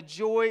gospel and the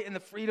joy and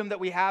the freedom that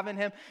we have in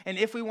him, and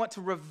if we want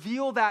to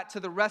reveal that to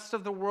the rest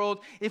of the world,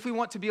 if we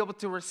want to be able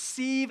to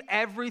receive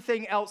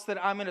everything else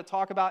that I'm going to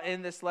talk about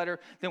in this letter,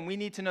 then we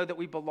need to know that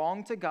we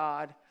belong to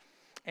God.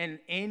 And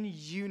in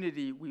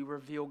unity, we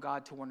reveal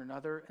God to one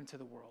another and to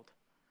the world.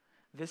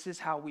 This is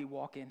how we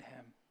walk in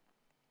him.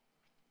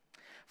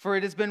 For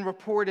it has been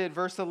reported,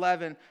 verse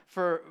 11,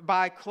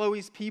 by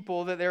Chloe's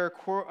people that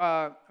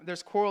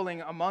there's quarreling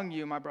among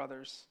you, my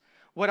brothers.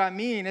 What I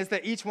mean is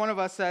that each one of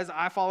us says,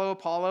 I follow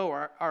Apollo,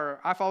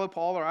 or I follow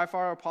Paul, or I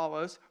follow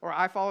Apollos, or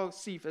I follow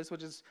Cephas,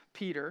 which is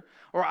Peter,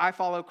 or I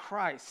follow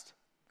Christ.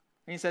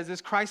 And he says,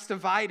 is Christ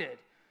divided?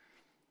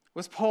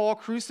 Was Paul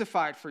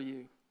crucified for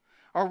you?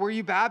 Or were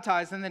you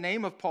baptized in the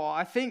name of Paul?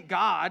 I thank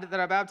God that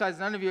I baptized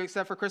none of you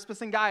except for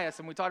Crispus and Gaius.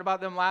 And we talked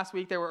about them last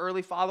week. They were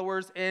early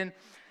followers in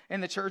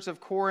the church of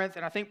Corinth.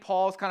 And I think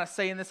Paul's kind of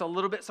saying this a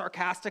little bit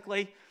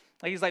sarcastically.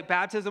 He's like,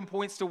 baptism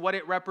points to what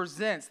it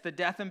represents, the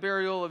death and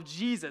burial of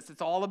Jesus.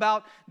 It's all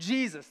about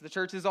Jesus. The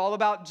church is all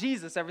about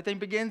Jesus. Everything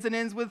begins and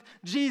ends with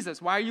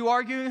Jesus. Why are you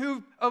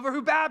arguing over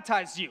who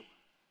baptized you?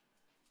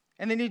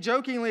 And then he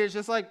jokingly is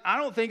just like, I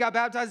don't think I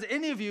baptized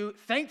any of you,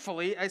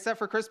 thankfully, except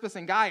for Crispus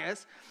and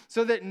Gaius,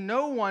 so that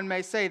no one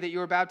may say that you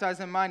were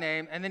baptized in my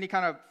name. And then he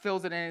kind of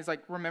fills it in. He's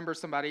like, remember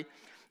somebody.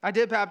 I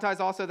did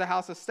baptize also the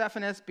house of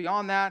Stephanas.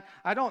 Beyond that,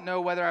 I don't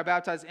know whether I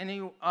baptized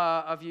any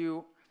of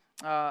you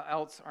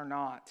else or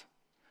not.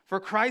 For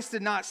Christ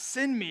did not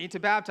send me to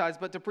baptize,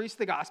 but to preach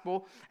the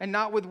gospel, and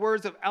not with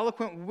words of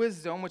eloquent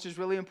wisdom, which is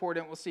really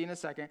important, we'll see in a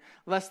second,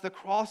 lest the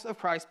cross of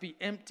Christ be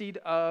emptied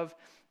of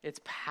its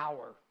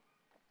power.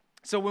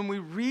 So when we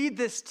read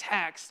this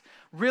text,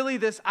 really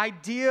this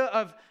idea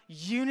of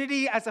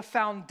unity as a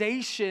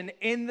foundation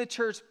in the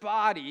church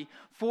body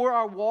for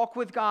our walk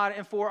with God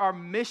and for our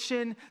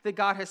mission that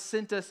God has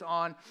sent us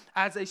on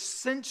as a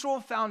central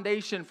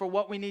foundation for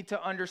what we need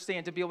to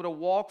understand to be able to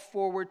walk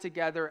forward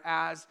together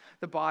as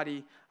the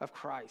body of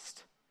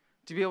Christ,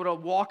 to be able to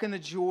walk in the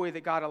joy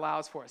that God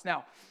allows for us.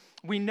 Now,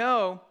 we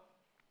know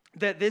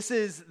that this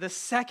is the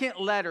second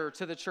letter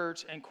to the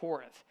church in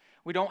Corinth.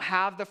 We don't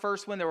have the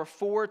first one. There were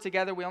 4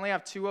 together. We only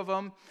have 2 of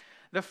them.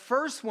 The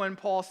first one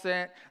Paul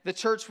sent, the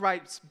church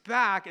writes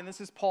back, and this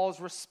is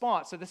Paul's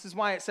response. So this is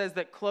why it says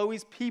that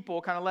Chloe's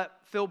people kind of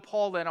filled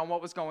Paul in on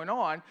what was going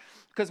on.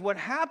 Because what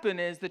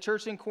happened is the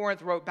church in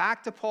Corinth wrote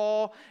back to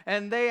Paul,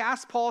 and they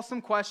asked Paul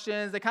some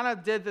questions. They kind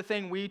of did the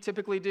thing we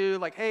typically do,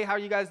 like, hey, how are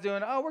you guys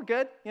doing? Oh, we're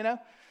good,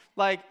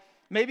 Like,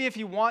 maybe if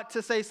you want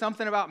to say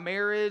something about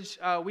marriage,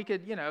 we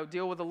could,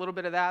 deal with a little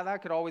bit of that.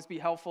 That could always be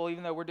helpful,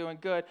 even though we're doing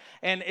good.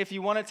 And if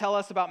you want to tell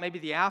us about maybe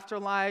the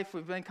afterlife,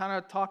 we've been kind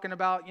of talking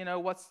about,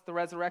 what's the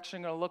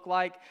resurrection going to look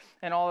like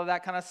and all of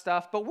that kind of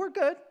stuff. But we're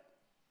good,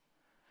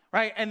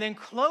 right? And then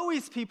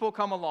Chloe's people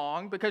come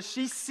along because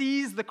she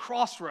sees the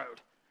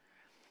crossroad.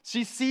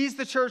 She sees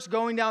the church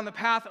going down the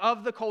path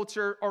of the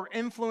culture or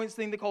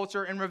influencing the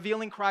culture and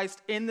revealing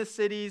Christ in the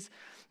cities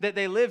that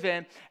they live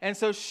in. And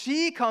so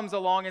she comes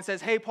along and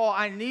says, hey, Paul,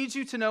 I need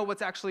you to know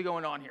what's actually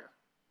going on here.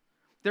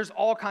 There's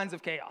all kinds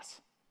of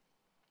chaos.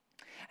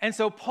 And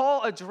so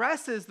Paul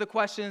addresses the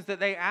questions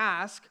that they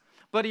ask,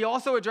 but he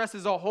also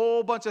addresses a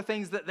whole bunch of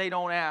things that they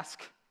don't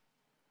ask,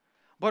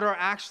 but are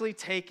actually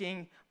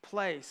taking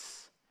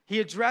place.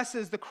 He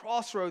addresses the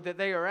crossroad that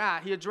they are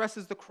at. He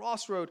addresses the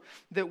crossroad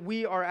that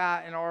we are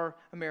at in our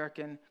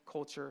American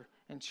culture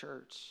and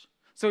church.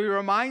 So he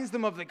reminds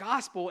them of the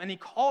gospel, and he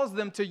calls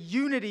them to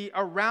unity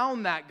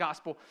around that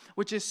gospel,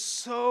 which is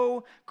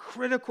so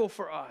critical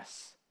for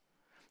us.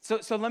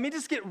 So let me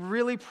just get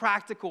really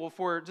practical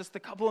for just a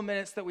couple of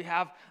minutes that we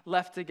have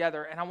left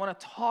together, and I want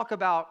to talk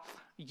about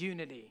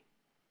unity.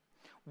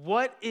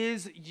 What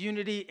is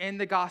unity in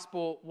the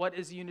gospel? What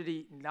is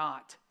unity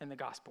not in the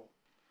gospel?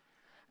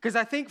 Because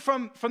I think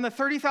from the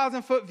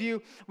 30,000-foot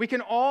view, we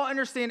can all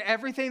understand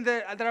everything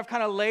that I've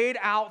kind of laid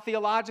out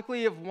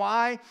theologically of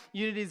why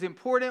unity is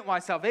important, why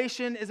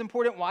salvation is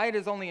important, why it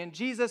is only in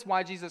Jesus,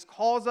 why Jesus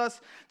calls us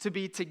to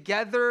be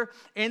together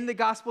in the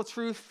gospel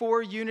truth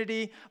for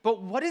unity.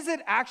 But what does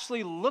it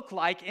actually look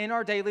like in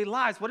our daily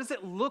lives? What does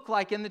it look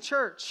like in the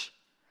church?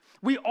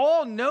 We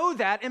all know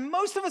that, and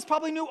most of us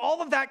probably knew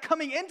all of that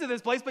coming into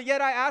this place, but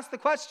yet I ask the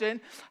question,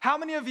 how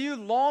many of you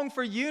long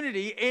for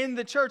unity in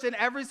the church? And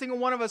every single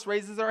one of us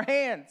raises our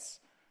hands.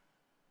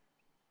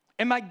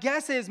 And my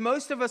guess is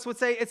most of us would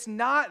say it's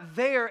not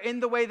there in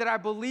the way that I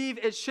believe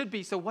it should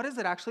be. So what does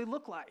it actually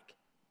look like?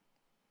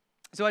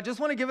 So I just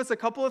want to give us a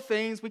couple of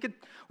things. We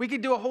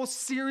could do a whole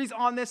series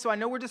on this, so I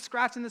know we're just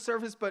scratching the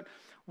surface, but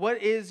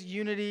what is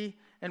unity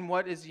and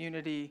what is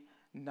unity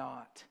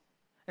not?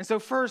 And so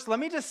first, let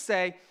me just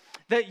say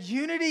that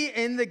unity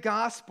in the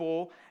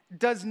gospel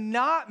does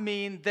not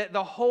mean that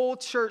the whole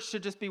church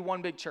should just be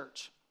one big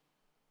church.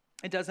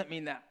 It doesn't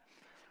mean that.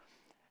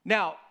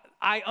 Now,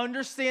 I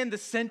understand the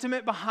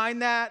sentiment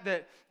behind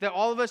that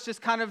all of us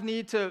just kind of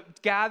need to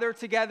gather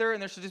together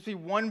and there should just be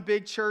one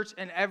big church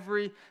in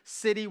every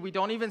city. We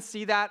don't even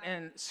see that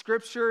in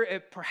Scripture.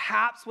 It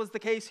perhaps was the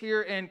case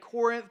here in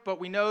Corinth, but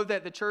we know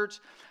that the church,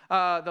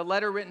 the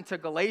letter written to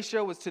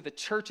Galatia was to the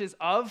churches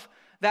of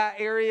that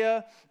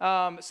area.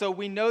 So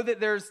we know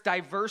that there's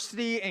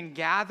diversity in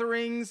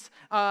gatherings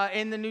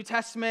in the New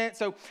Testament.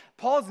 So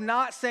Paul's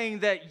not saying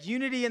that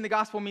unity in the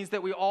gospel means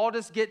that we all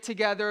just get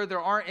together.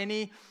 There aren't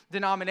any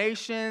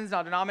denominations.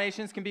 Now,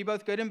 denominations can be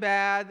both good and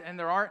bad, and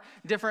there aren't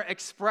different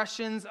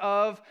expressions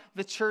of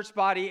the church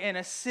body in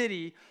a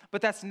city, but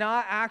that's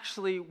not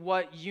actually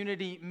what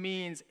unity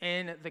means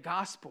in the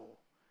gospel.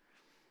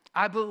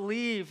 I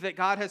believe that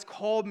God has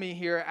called me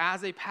here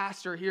as a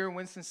pastor here in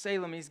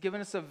Winston-Salem. He's given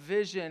us a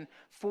vision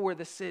for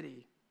the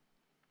city.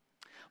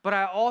 But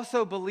I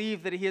also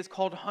believe that he has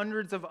called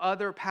hundreds of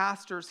other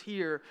pastors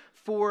here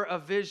for a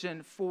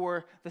vision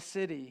for the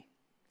city.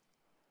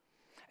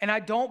 And I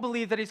don't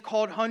believe that he's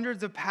called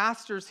hundreds of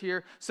pastors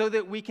here so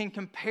that we can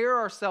compare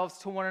ourselves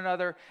to one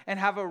another and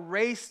have a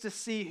race to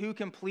see who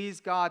can please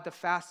God the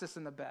fastest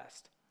and the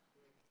best.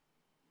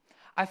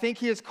 I think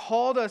he has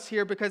called us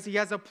here because he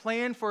has a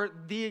plan for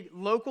the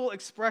local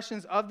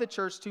expressions of the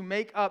church to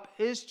make up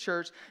his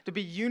church, to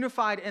be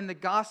unified in the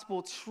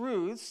gospel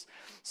truths,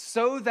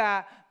 so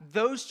that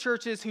those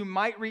churches who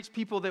might reach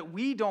people that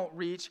we don't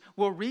reach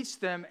will reach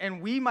them,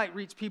 and we might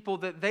reach people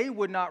that they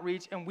would not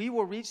reach, and we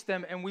will reach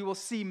them, and we will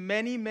see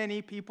many, many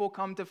people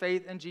come to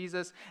faith in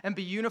Jesus and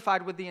be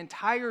unified with the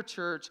entire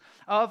church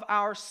of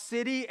our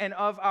city and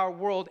of our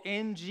world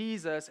in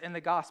Jesus and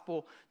the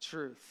gospel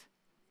truth.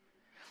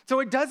 So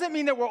it doesn't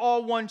mean that we're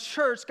all one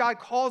church. God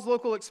calls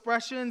local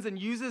expressions and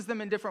uses them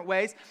in different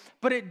ways.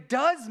 But it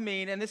does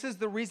mean, and this is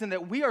the reason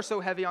that we are so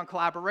heavy on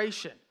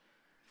collaboration,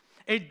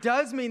 it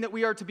does mean that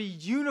we are to be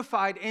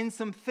unified in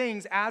some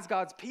things as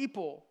God's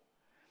people.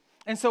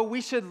 And so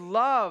we should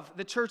love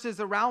the churches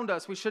around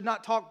us. We should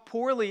not talk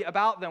poorly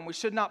about them. We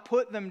should not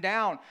put them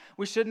down.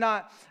 We should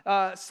not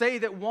say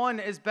that one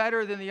is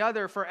better than the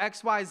other for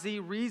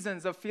XYZ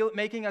reasons of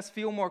making us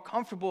feel more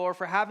comfortable or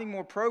for having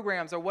more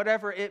programs or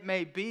whatever it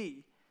may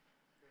be.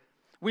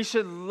 We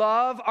should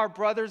love our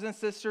brothers and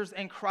sisters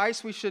in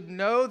Christ. We should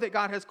know that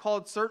God has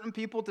called certain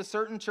people to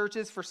certain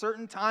churches for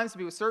certain times to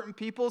be with certain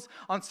peoples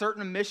on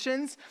certain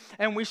missions.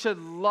 And we should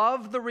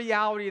love the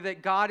reality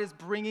that God is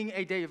bringing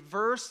a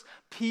diverse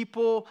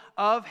people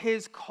of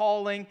his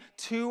calling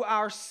to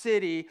our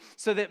city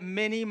so that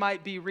many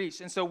might be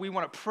reached. And so we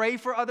want to pray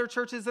for other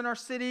churches in our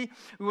city.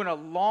 We want to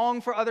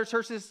long for other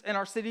churches in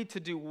our city to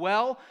do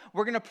well.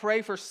 We're going to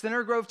pray for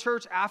Center Grove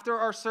Church after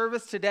our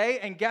service today.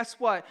 And guess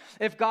what?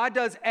 If God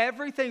does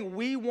everything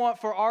we want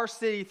for our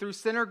city through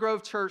Center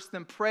Grove Church,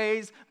 then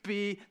praise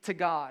be to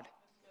God.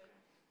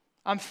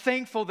 I'm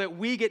thankful that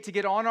we get to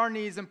get on our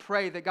knees and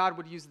pray that God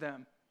would use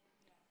them.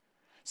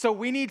 So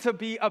we need to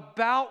be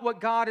about what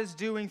God is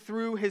doing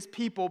through his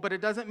people, but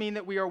it doesn't mean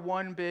that we are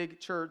one big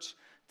church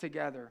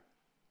together.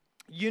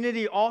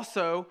 Unity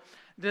also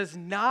does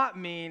not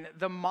mean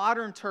the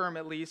modern term,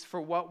 at least, for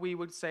what we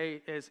would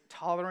say is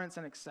tolerance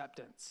and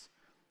acceptance.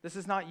 This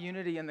is not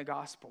unity in the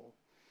gospel.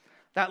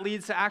 That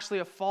leads to actually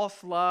a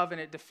false love,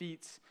 and it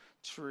defeats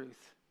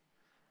truth.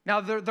 Now,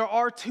 there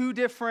are two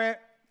different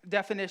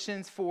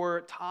definitions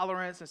for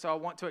tolerance, and so I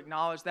want to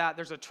acknowledge that.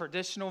 There's a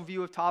traditional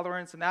view of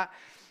tolerance, and that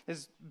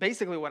is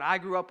basically what I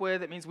grew up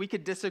with. It means we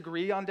could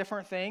disagree on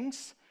different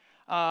things,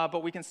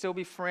 but we can still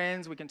be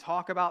friends. We can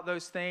talk about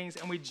those things,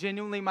 and we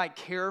genuinely might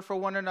care for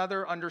one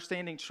another,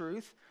 understanding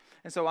truth.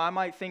 And so I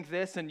might think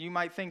this, and you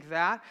might think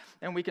that,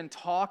 and we can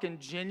talk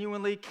and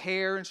genuinely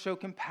care and show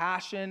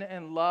compassion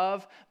and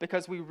love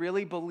because we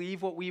really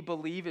believe what we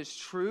believe is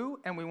true,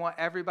 and we want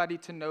everybody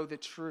to know the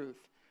truth.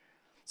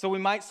 So we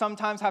might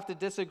sometimes have to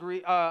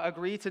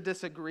agree to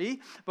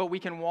disagree, but we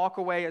can walk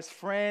away as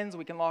friends.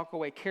 We can walk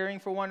away caring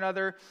for one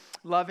another,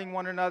 loving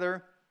one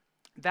another.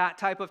 That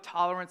type of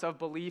tolerance of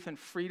belief and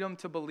freedom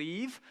to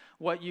believe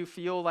what you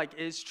feel like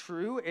is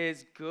true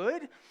is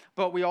good,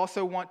 but we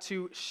also want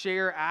to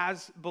share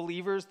as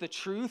believers the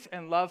truth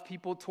and love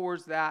people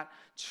towards that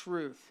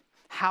truth.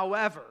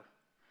 However,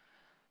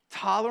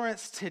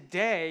 tolerance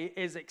today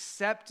is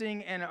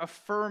accepting and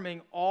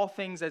affirming all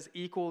things as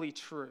equally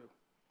true.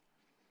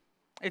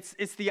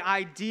 It's the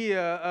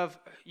idea of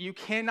you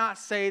cannot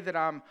say that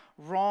I'm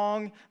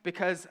wrong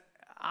because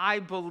I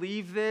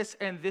believe this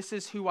and this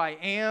is who I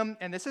am.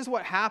 And this is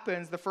what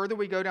happens the further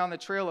we go down the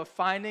trail of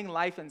finding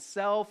life in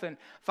self and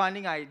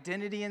finding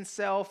identity in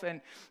self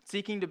and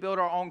seeking to build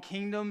our own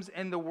kingdoms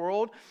in the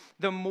world.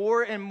 The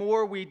more and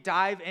more we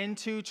dive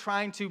into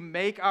trying to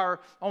make our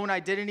own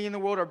identity in the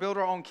world or build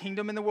our own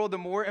kingdom in the world, the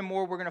more and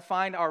more we're going to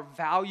find our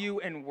value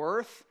and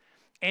worth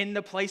in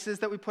the places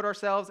that we put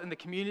ourselves, in the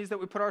communities that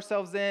we put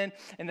ourselves in,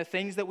 and the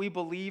things that we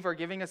believe are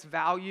giving us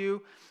value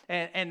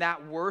and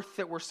that worth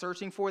that we're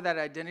searching for, that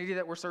identity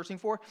that we're searching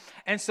for.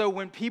 And so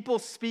when people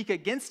speak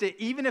against it,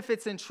 even if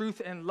it's in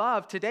truth and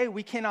love, today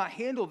we cannot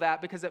handle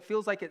that because it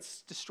feels like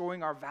it's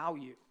destroying our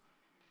value.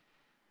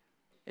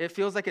 It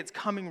feels like it's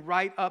coming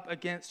right up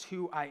against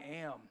who I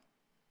am.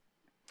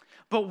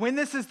 But when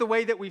this is the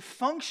way that we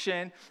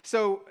function,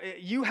 so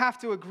you have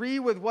to agree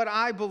with what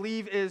I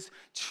believe is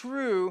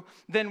true,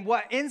 then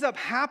what ends up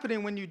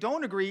happening when you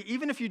don't agree,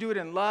 even if you do it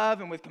in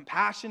love and with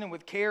compassion and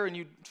with care and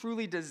you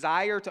truly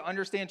desire to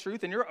understand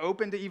truth and you're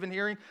open to even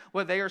hearing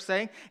what they are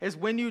saying, is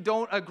when you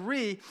don't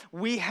agree,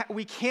 we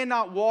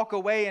cannot walk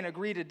away and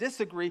agree to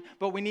disagree,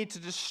 but we need to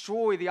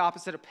destroy the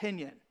opposite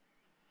opinion.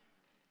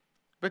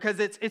 Because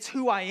it's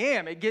who I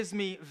am. It gives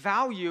me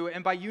value,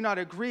 and by you not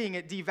agreeing,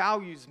 it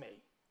devalues me.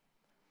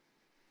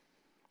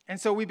 And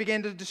so we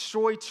begin to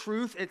destroy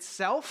truth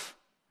itself.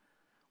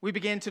 We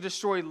begin to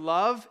destroy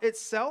love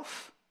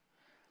itself.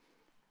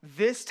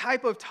 This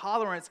type of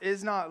tolerance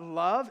is not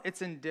love,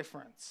 it's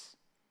indifference.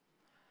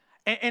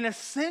 And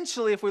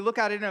essentially, if we look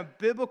at it in a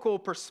biblical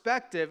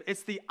perspective,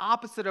 it's the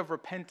opposite of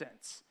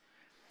repentance.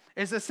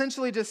 It's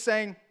essentially just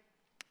saying,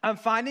 I'm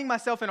finding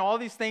myself in all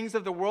these things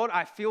of the world.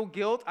 I feel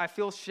guilt, I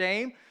feel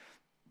shame.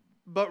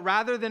 But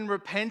rather than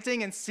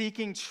repenting and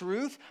seeking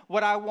truth,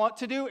 what I want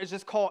to do is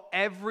just call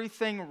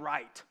everything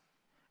right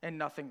and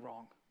nothing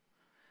wrong.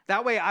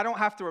 That way I don't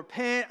have to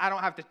repent, I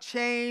don't have to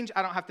change,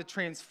 I don't have to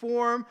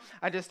transform.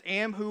 I just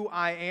am who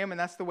I am, and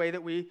that's the way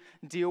that we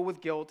deal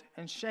with guilt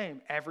and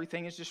shame.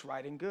 Everything is just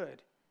right and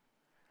good.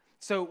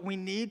 So we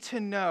need to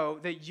know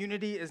that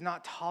unity is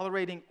not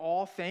tolerating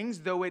all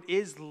things, though it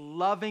is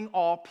loving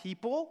all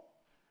people.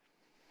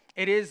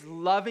 It is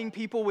loving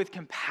people with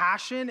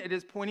compassion. It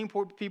is pointing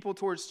people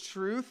towards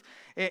truth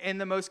in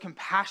the most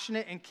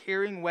compassionate and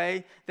caring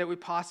way that we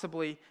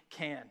possibly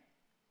can.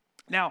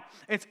 Now,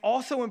 it's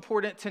also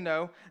important to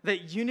know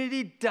that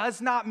unity does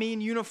not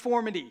mean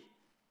uniformity.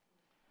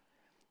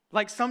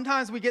 Like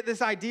sometimes we get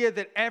this idea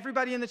that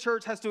everybody in the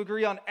church has to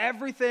agree on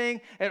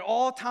everything at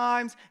all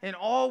times, in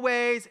all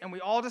ways, and we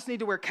all just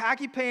need to wear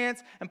khaki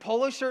pants and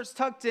polo shirts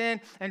tucked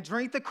in and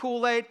drink the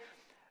Kool-Aid.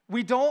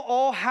 We don't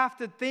all have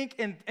to think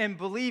and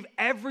believe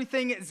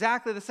everything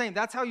exactly the same.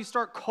 That's how you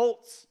start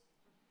cults.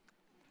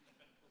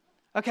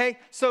 Okay,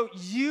 so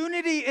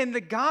unity in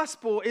the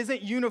gospel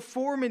isn't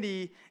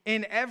uniformity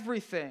in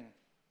everything.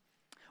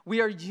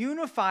 We are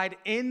unified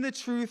in the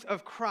truth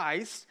of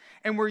Christ,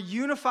 and we're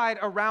unified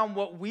around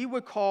what we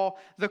would call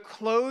the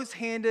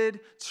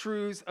close-handed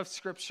truths of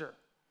Scripture.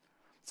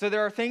 So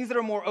there are things that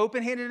are more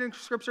open-handed in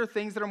Scripture,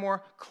 things that are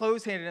more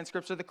close-handed in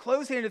Scripture. The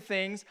close-handed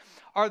things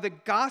are the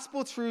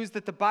gospel truths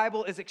that the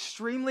Bible is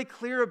extremely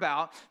clear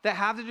about that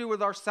have to do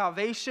with our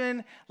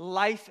salvation,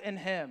 life in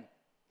Him.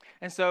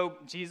 And so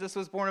Jesus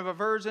was born of a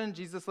virgin.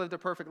 Jesus lived a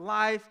perfect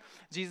life.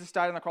 Jesus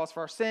died on the cross for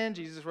our sin.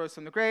 Jesus rose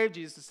from the grave.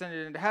 Jesus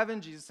ascended into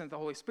heaven. Jesus sent the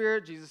Holy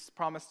Spirit. Jesus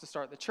promised to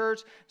start the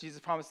church. Jesus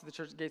promised that the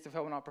church gates of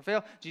hell will not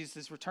prevail. Jesus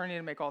is returning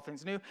to make all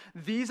things new.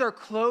 These are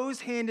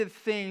close-handed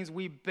things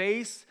we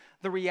base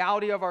the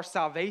reality of our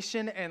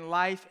salvation and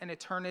life and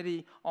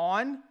eternity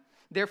on.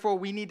 Therefore,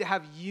 we need to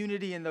have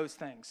unity in those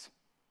things.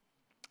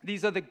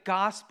 These are the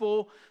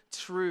gospel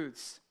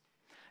truths.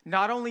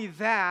 Not only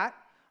that,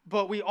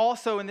 but we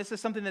also, and this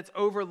is something that's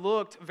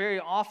overlooked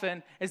very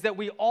often, is that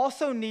we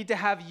also need to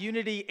have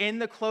unity in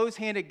the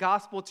close-handed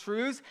gospel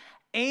truths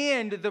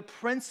and the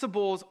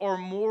principles or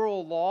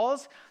moral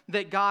laws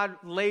that God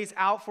lays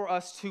out for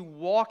us to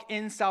walk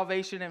in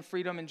salvation and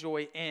freedom and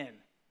joy in.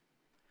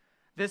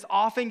 This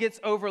often gets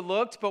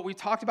overlooked, but we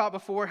talked about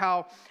before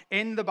how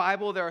in the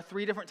Bible there are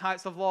three different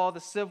types of law: the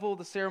civil,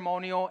 the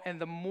ceremonial, and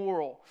the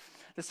moral.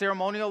 The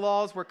ceremonial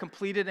laws were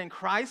completed in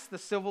Christ. The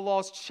civil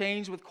laws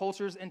change with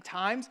cultures and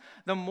times.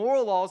 The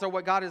moral laws are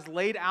what God has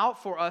laid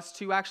out for us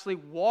to actually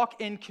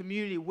walk in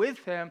community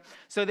with Him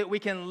so that we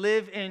can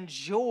live in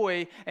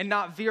joy and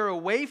not veer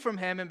away from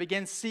Him and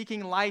begin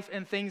seeking life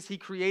and things He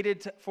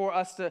created for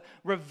us to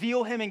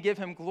reveal Him and give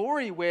Him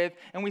glory with.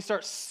 And we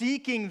start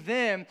seeking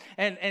them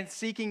and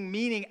seeking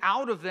meaning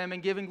out of them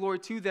and giving glory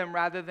to them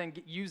rather than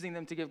using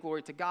them to give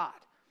glory to God.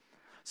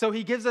 So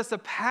He gives us a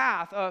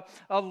path,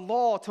 a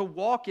law to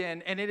walk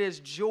in, and it is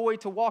joy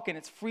to walk in.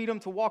 It's freedom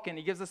to walk in.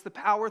 He gives us the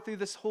power through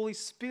this Holy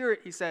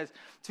Spirit, He says,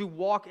 to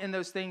walk in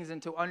those things and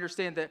to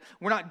understand that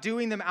we're not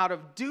doing them out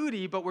of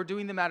duty, but we're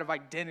doing them out of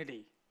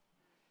identity.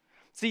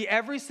 See,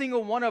 every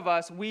single one of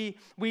us, we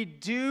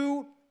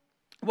do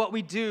what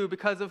we do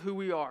because of who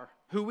we are.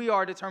 Who we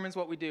are determines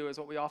what we do, is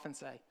what we often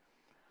say.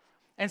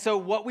 And so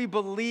what we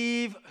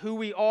believe, who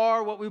we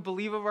are, what we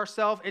believe of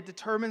ourselves, it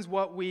determines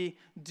what we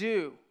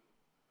do.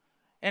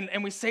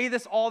 And we say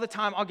this all the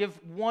time. I'll give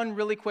one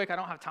really quick. I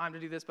don't have time to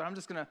do this, but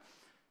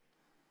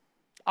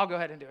I'll go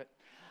ahead and do it.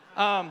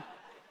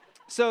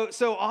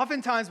 So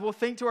oftentimes we'll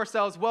think to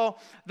ourselves, well,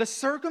 the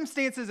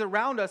circumstances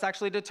around us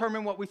actually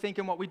determine what we think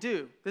and what we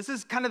do. This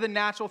is kind of the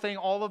natural thing.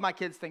 All of my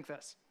kids think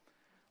this,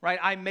 right?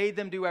 I made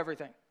them do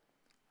everything,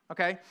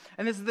 okay?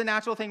 And this is the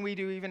natural thing we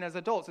do even as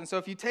adults. And so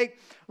if you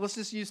let's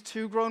just use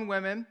two grown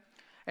women.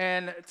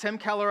 And Tim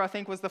Keller, I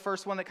think, was the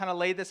first one that kind of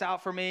laid this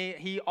out for me.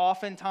 He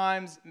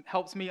oftentimes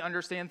helps me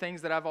understand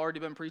things that I've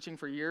already been preaching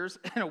for years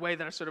in a way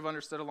that I should have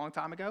understood a long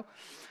time ago.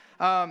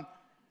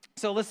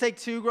 So let's take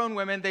two grown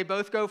women. They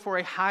both go for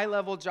a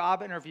high-level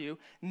job interview.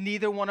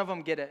 Neither one of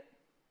them get it.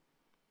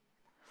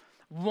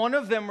 One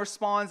of them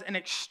responds in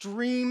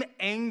extreme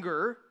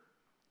anger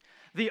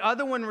The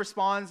other one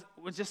responds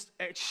with just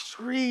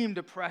extreme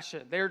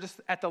depression. They're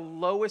just at the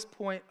lowest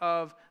point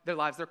of their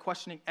lives. They're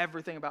questioning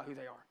everything about who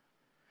they are.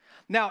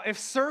 Now, if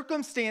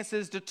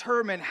circumstances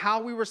determine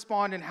how we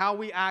respond and how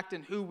we act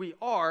and who we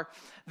are,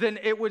 then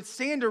it would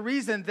stand to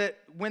reason that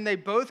when they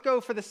both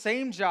go for the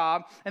same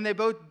job and they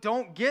both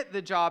don't get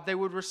the job, they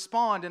would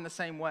respond in the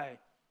same way.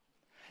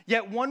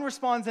 Yet one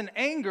responds in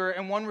anger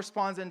and one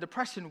responds in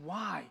depression.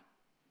 Why?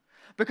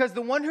 Because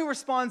the one who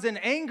responds in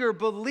anger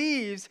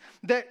believes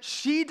that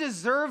she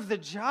deserved the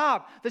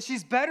job, that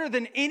she's better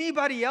than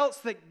anybody else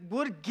that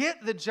would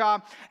get the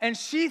job. And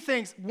she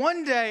thinks,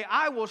 one day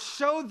I will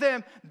show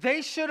them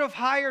they should have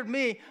hired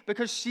me,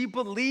 because she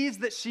believes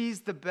that she's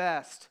the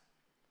best.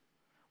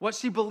 What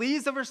she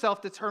believes of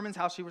herself determines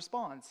how she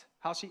responds,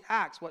 how she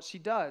acts, what she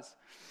does.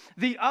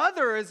 The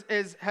other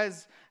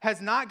has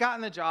not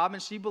gotten the job,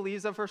 and she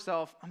believes of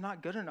herself, I'm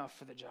not good enough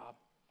for the job.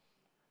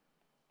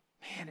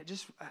 Man, it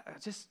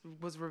just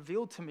was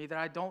revealed to me that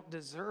I don't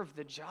deserve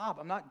the job.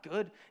 I'm not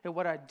good at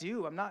what I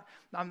do. I'm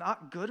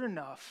not good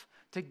enough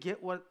to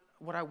get what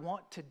I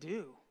want to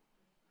do.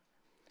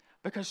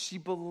 Because she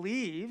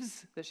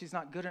believes that she's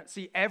not good enough.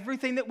 See,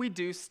 everything that we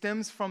do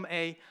stems from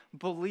a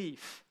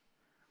belief.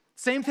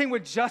 Same thing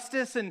with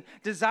justice and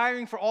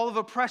desiring for all of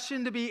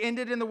oppression to be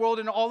ended in the world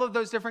and all of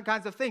those different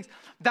kinds of things.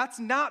 That's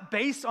not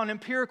based on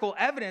empirical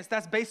evidence.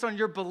 That's based on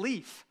your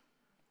belief.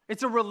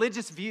 It's a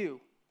religious view.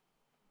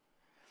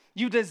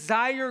 You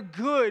desire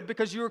good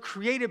because you were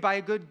created by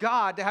a good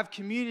God to have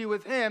community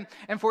with Him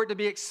and for it to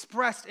be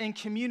expressed in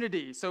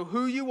community. So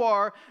who you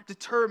are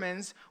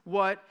determines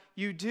what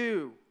you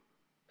do.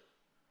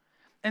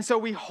 And so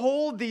we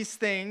hold these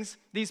things,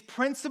 these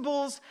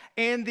principles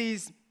and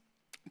these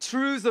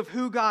truths of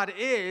who God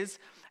is,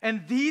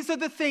 and these are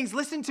the things,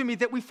 listen to me,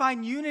 that we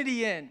find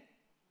unity in.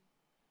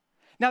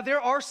 Now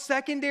there are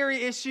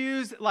secondary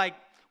issues like,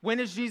 when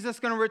is Jesus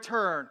going to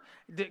return?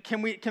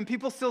 Can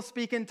people still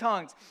speak in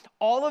tongues?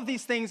 All of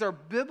these things are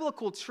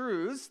biblical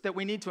truths that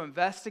we need to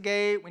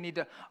investigate. We need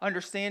to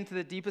understand to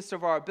the deepest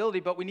of our ability,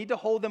 but we need to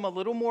hold them a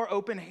little more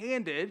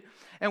open-handed.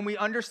 And we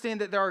understand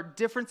that there are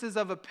differences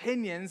of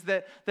opinions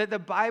that the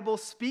Bible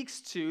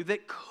speaks to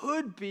that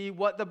could be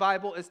what the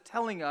Bible is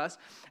telling us.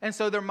 And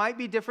so there might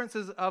be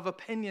differences of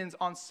opinions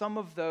on some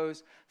of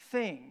those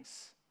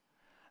things.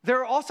 There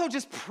are also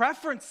just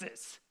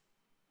preferences.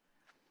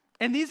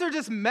 And these are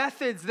just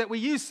methods that we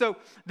use. So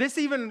this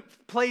even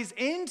plays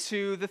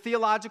into the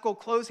theological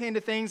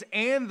close-handed things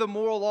and the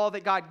moral law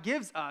that God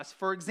gives us.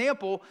 For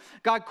example,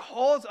 God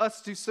calls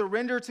us to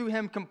surrender to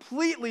Him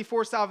completely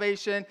for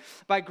salvation.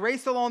 By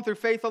grace alone, through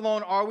faith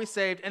alone, are we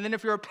saved. And then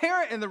if you're a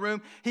parent in the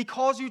room, He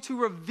calls you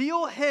to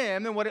reveal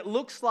Him and what it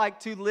looks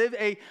like to live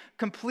a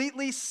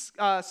completely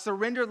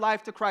surrendered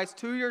life to Christ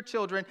to your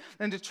children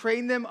and to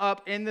train them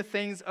up in the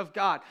things of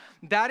God.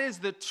 That is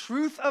the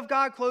truth of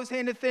God,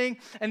 close-handed thing,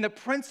 and the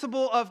principle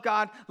of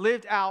God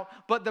lived out,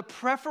 but the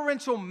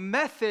preferential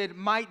method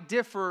might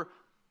differ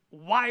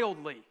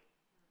wildly.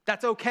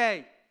 That's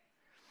okay.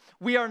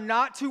 We are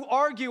not to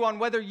argue on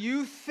whether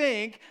you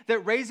think that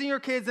raising your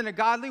kids in a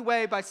godly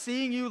way by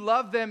seeing you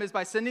love them is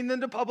by sending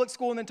them to public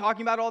school and then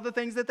talking about all the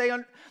things that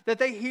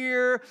they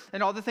hear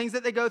and all the things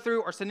that they go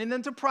through, or sending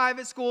them to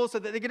private school so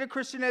that they get a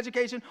Christian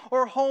education,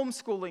 or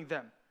homeschooling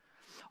them.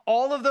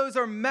 All of those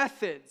are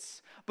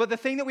methods. But the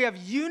thing that we have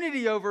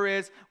unity over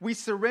is we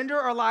surrender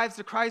our lives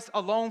to Christ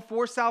alone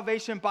for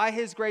salvation by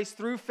His grace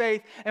through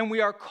faith, and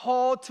we are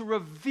called to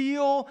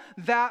reveal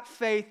that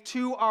faith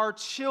to our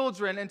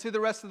children and to the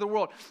rest of the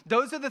world.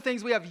 Those are the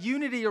things we have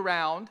unity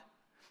around.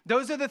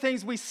 Those are the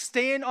things we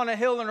stand on a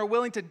hill and are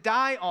willing to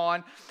die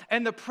on.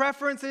 And the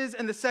preferences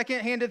and the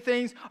second-handed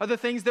things are the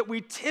things that we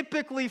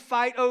typically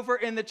fight over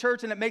in the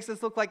church, and it makes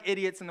us look like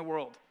idiots in the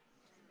world.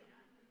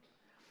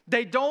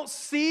 They don't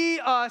see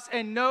us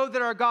and know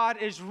that our God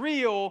is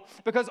real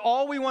because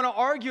all we want to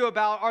argue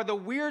about are the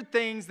weird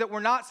things that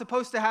we're not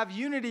supposed to have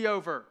unity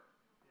over.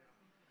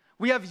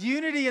 We have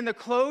unity in the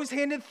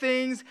close-handed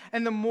things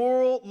and the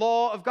moral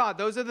law of God.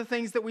 Those are the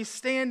things that we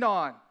stand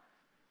on.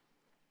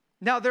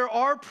 Now, there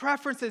are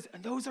preferences,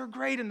 and those are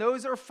great, and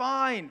those are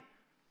fine,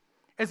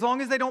 as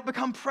long as they don't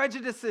become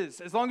prejudices,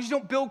 as long as you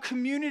don't build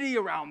community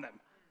around them.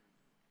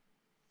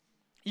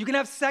 You can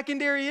have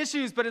secondary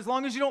issues, but as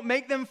long as you don't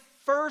make them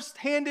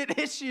first-handed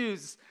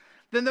issues,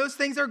 then those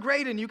things are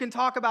great, and you can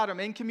talk about them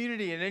in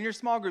community and in your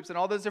small groups and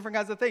all those different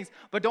kinds of things.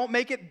 But don't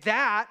make it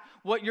that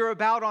what you're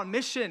about on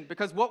mission,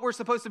 because what we're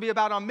supposed to be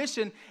about on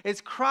mission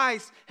is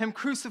Christ, Him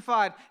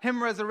crucified,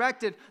 Him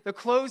resurrected, the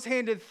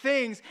close-handed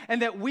things,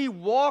 and that we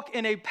walk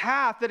in a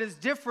path that is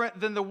different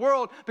than the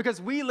world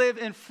because we live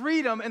in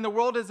freedom and the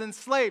world is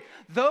enslaved.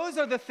 Those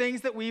are the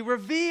things that we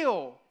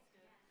reveal.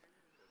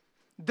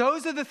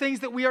 Those are the things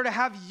that we are to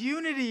have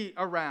unity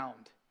around.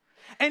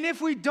 And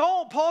if we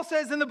don't, Paul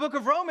says in the book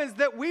of Romans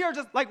that we are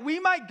just, like, we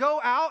might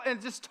go out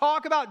and just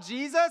talk about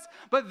Jesus,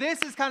 but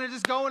this is kind of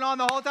just going on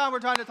the whole time.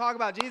 We're trying to talk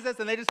about Jesus,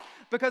 and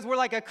because we're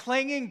like a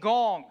clanging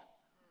gong.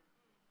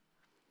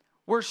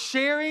 We're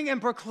sharing and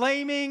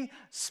proclaiming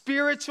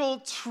spiritual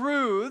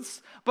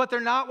truths, but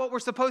they're not what we're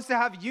supposed to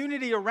have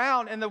unity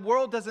around, and the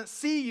world doesn't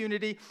see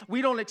unity.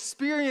 We don't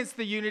experience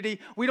the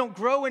unity. We don't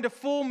grow into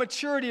full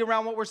maturity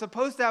around what we're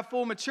supposed to have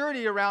full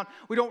maturity around.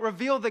 We don't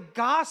reveal the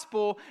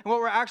gospel and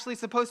what we're actually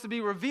supposed to be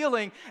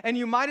revealing, and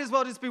you might as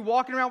well just be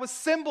walking around with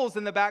symbols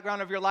in the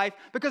background of your life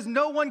because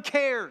no one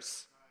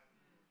cares.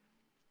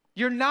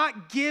 You're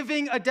not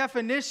giving a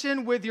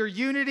definition with your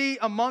unity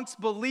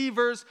amongst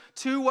believers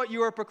to what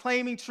you are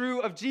proclaiming true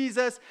of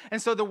Jesus.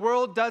 And so the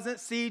world doesn't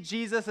see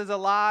Jesus as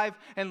alive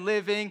and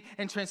living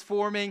and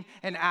transforming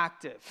and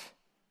active.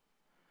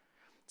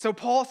 So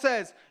Paul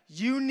says,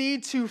 you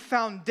need to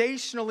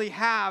foundationally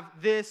have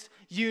this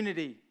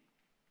unity.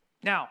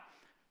 Now,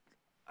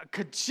 a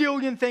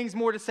cajillion things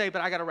more to say, but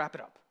I got to wrap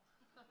it up.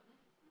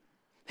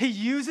 He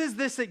uses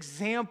this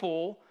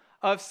example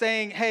of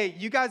saying, hey,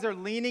 you guys are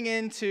leaning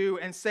into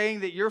and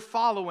saying that you're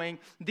following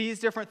these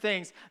different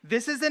things.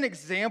 This is an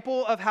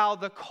example of how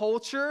the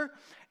culture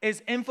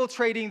is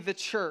infiltrating the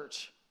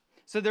church.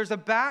 So there's a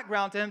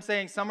background to him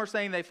saying, some are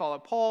saying they follow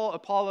Paul,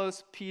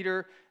 Apollos,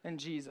 Peter, and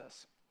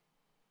Jesus.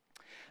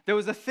 There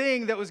was a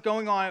thing that was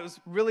going on, it was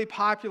really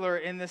popular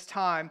in this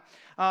time,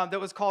 that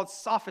was called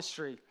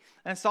sophistry.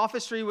 And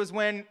sophistry was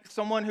when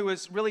someone who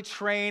was really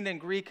trained in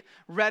Greek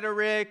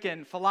rhetoric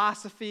and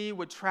philosophy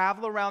would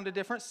travel around to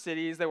different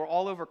cities. They were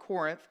all over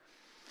Corinth.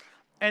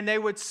 And they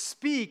would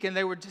speak, and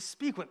they would just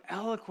speak with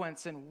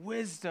eloquence and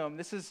wisdom.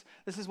 This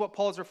is what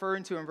Paul's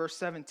referring to in verse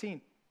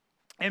 17.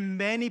 And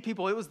many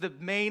people, it was the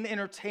main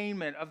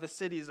entertainment of the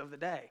cities of the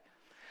day.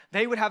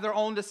 They would have their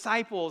own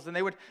disciples, and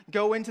they would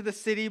go into the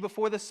city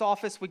before the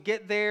sophists would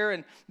get there,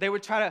 and they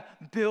would try to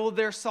build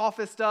their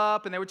sophist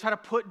up, and they would try to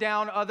put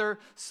down other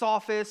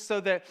sophists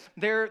so that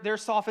their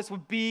sophist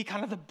would be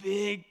kind of the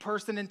big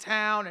person in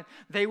town, and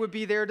they would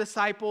be their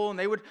disciple, and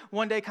they would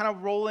one day kind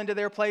of roll into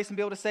their place and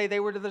be able to say they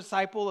were the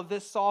disciple of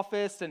this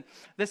sophist, and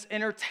this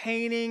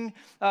entertaining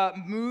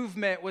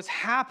movement was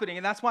happening.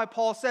 And that's why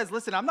Paul says,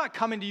 listen, I'm not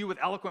coming to you with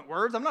eloquent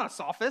words. I'm not a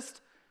sophist.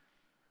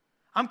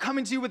 I'm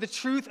coming to you with the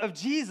truth of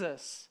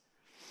Jesus.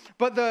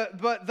 But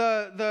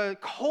the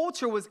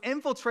culture was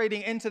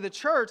infiltrating into the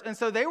church, and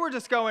so they were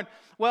just going,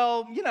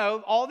 well, you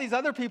know, all these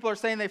other people are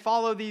saying they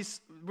follow these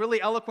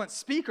really eloquent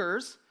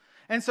speakers,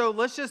 and so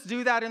let's just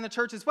do that in the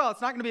church as well.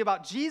 It's not going to be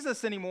about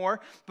Jesus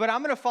anymore, but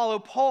I'm going to follow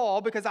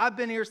Paul because I've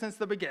been here since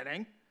the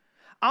beginning.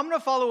 I'm going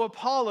to follow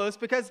Apollos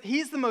because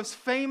he's the most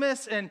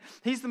famous, and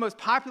he's the most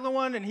popular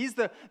one, and he's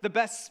the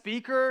best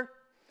speaker.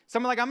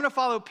 Some are like, I'm going to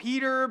follow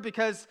Peter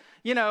because,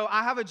 you know,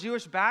 I have a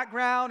Jewish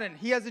background and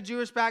he has a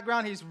Jewish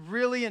background. He's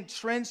really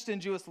entrenched in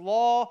Jewish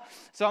law,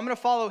 so I'm going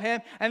to follow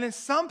him. And then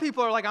some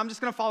people are like, I'm just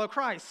going to follow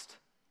Christ.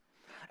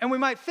 And we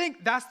might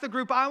think that's the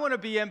group I want to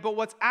be in, but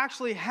what's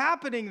actually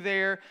happening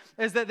there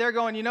is that they're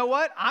going, you know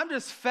what? I'm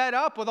just fed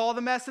up with all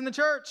the mess in the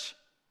church.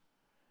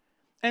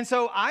 And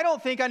so I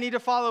don't think I need to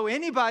follow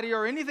anybody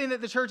or anything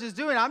that the church is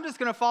doing. I'm just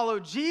going to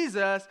follow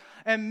Jesus,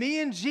 and me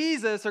and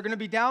Jesus are going to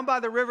be down by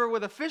the river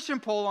with a fishing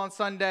pole on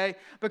Sunday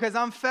because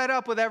I'm fed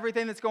up with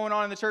everything that's going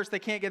on in the church. They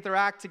can't get their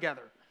act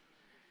together.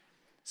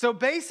 So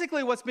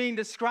basically what's being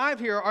described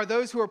here are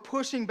those who are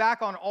pushing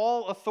back on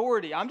all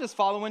authority. I'm just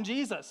following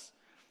Jesus.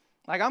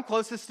 Like I'm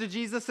closest to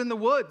Jesus in the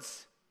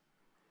woods.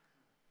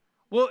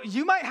 Well,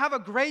 you might have a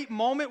great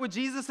moment with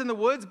Jesus in the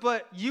woods,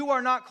 but you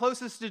are not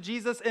closest to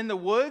Jesus in the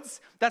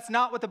woods. That's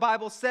not what the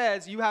Bible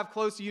says. You have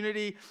close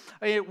unity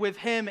with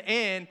him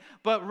in,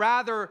 but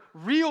rather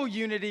real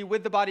unity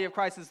with the body of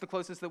Christ is the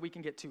closest that we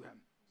can get to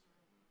him.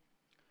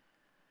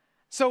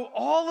 So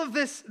all of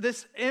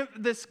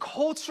this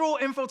cultural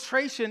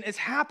infiltration is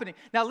happening.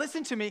 Now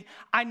listen to me.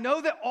 I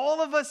know that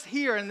all of us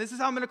here, and this is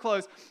how I'm going to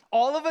close,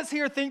 all of us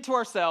here think to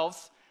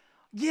ourselves,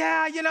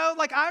 yeah, you know,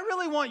 like I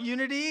really want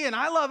unity and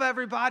I love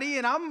everybody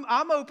and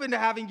I'm open to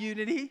having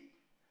unity.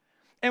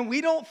 And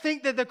we don't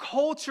think that the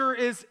culture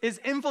is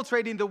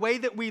infiltrating the way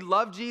that we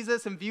love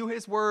Jesus and view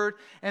his word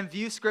and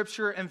view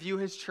scripture and view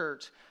his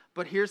church.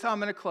 But here's how I'm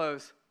going to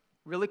close.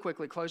 Really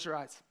quickly, close your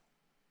eyes.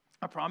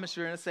 I promise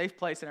you're in a safe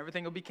place and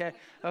everything will be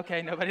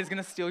okay. Nobody's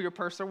going to steal your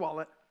purse or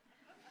wallet.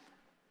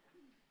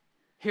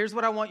 Here's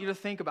what I want you to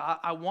think about.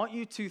 I want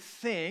you to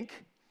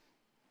think,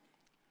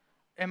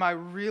 am I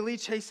really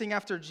chasing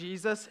after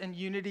Jesus and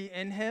unity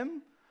in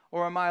him?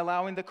 Or am I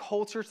allowing the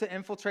culture to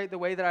infiltrate the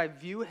way that I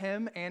view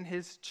him and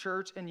his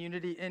church and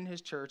unity in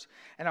his church?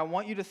 And I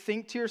want you to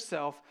think to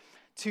yourself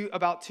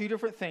about two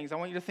different things. I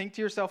want you to think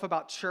to yourself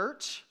about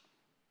church,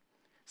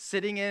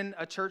 sitting in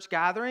a church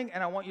gathering,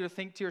 and I want you to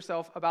think to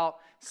yourself about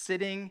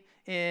sitting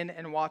in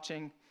and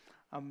watching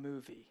a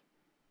movie.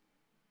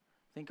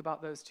 Think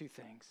about those two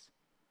things.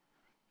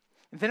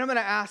 And then I'm going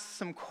to ask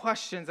some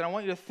questions, and I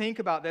want you to think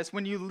about this.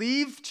 When you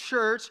leave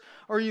church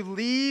or you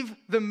leave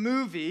the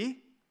movie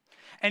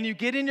and you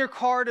get in your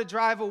car to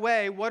drive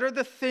away, what are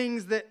the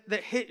things that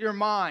hit your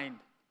mind?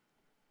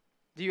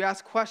 Do you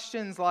ask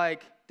questions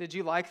like, did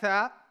you like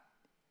that?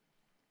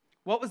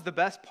 What was the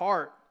best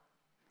part?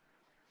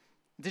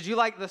 Did you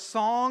like the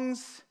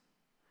songs?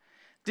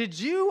 Did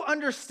you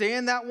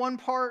understand that one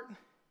part?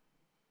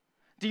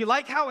 Do you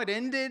like how it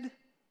ended?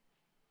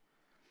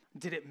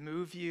 Did it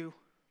move you?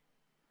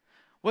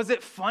 Was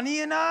it funny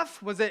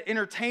enough? Was it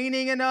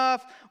entertaining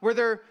enough? Were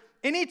there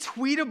any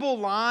tweetable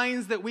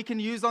lines that we can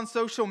use on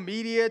social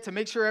media to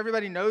make sure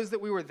everybody knows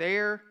that we were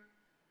there?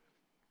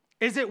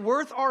 Is it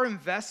worth our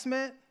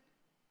investment?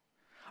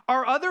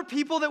 Are other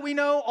people that we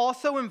know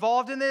also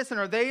involved in this, and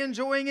are they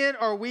enjoying it?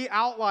 Or are we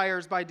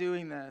outliers by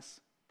doing this?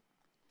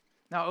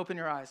 Now open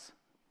your eyes.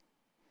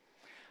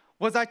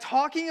 Was I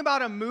talking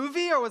about a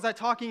movie or was I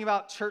talking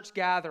about church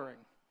gathering?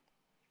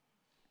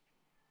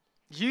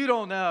 You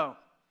don't know.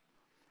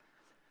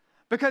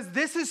 Because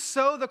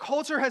the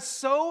culture has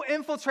so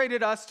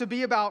infiltrated us to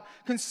be about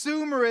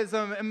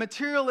consumerism and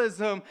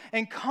materialism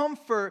and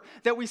comfort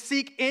that we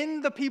seek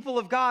in the people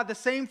of God the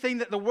same thing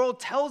that the world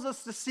tells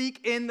us to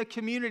seek in the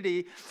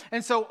community.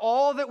 And so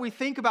all that we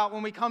think about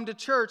when we come to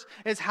church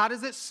is, how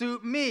does it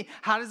suit me?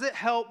 How does it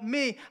help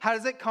me? How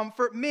does it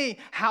comfort me?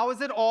 How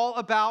is it all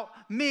about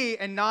me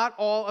and not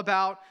all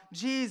about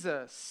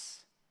Jesus?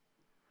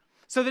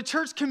 So the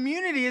church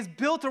community is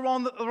built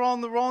around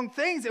the wrong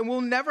things, and we'll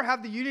never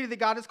have the unity that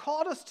God has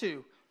called us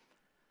to.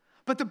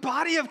 But the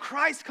body of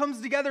Christ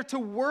comes together to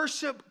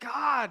worship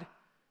God,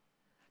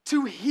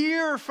 to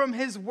hear from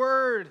his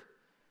word.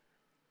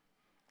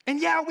 And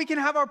yeah, we can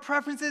have our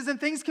preferences, and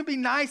things can be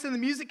nice, and the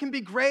music can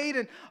be great,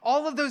 and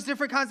all of those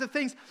different kinds of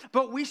things.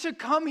 But we should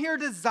come here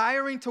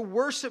desiring to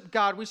worship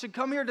God. We should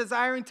come here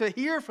desiring to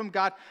hear from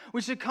God.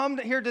 We should come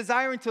here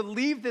desiring to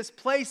leave this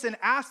place and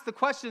ask the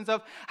questions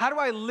of, how do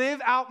I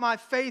live out my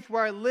faith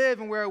where I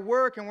live and where I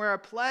work and where I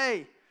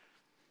play?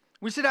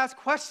 We should ask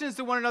questions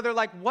to one another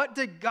like, what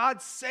did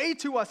God say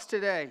to us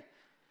today?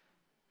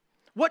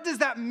 What does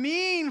that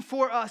mean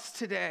for us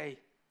today?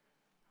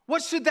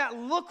 What should that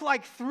look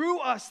like through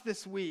us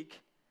this week?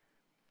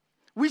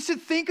 We should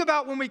think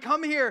about, when we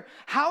come here,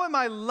 how am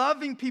I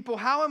loving people?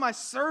 How am I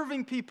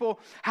serving people?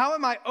 How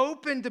am I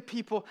open to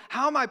people?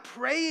 How am I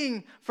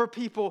praying for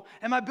people?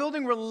 Am I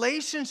building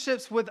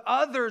relationships with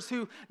others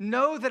who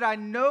know that I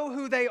know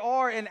who they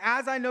are, and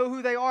as I know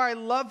who they are, I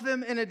love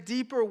them in a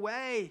deeper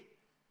way?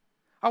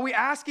 Are we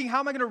asking, how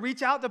am I going to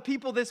reach out to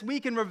people this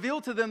week and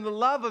reveal to them the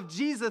love of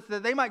Jesus,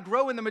 that they might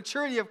grow in the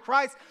maturity of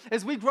Christ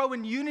as we grow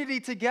in unity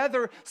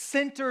together,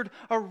 centered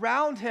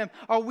around him?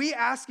 Are we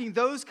asking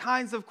those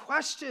kinds of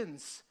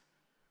questions?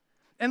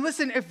 And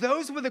listen, if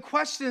those were the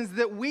questions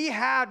that we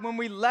had when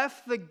we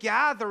left the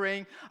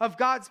gathering of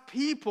God's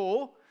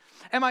people,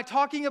 am I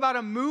talking about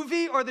a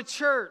movie or the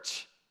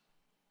church?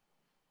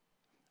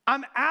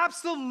 I'm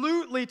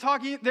absolutely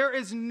talking, there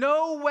is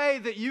no way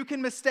that you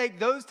can mistake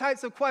those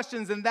types of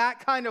questions and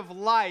that kind of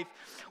life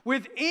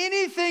with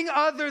anything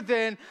other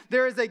than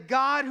there is a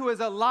God who is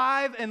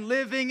alive and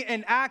living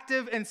and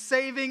active and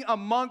saving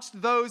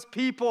amongst those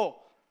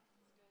people.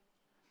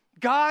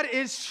 God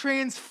is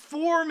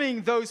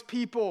transforming those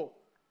people.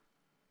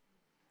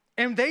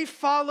 And they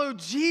follow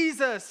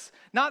Jesus,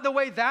 not the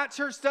way that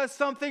church does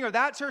something or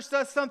that church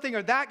does something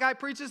or that guy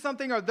preaches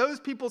something or those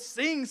people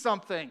sing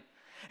something.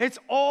 It's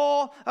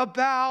all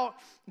about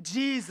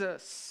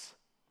Jesus.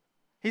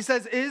 He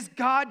says, is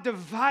God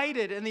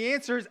divided? And the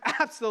answer is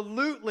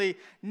absolutely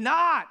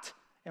not.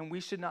 And we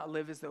should not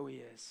live as though he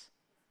is.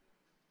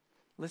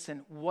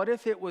 Listen, what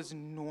if it was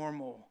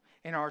normal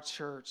in our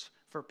church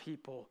for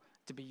people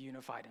to be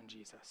unified in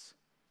Jesus?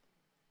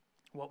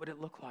 What would it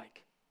look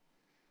like?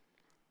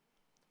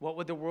 What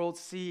would the world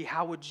see?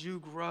 How would you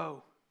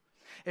grow?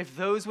 If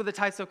those were the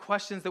types of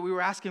questions that we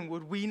were asking,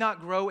 would we not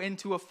grow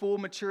into a full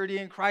maturity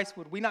in Christ?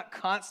 Would we not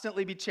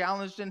constantly be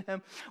challenged in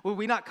him? Would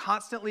we not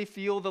constantly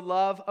feel the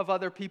love of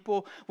other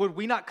people? Would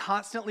we not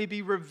constantly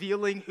be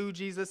revealing who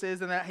Jesus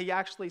is and that he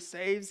actually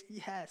saves?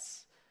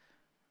 Yes.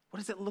 What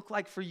does it look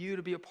like for you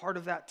to be a part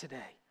of that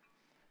today?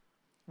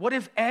 What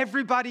if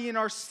everybody in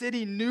our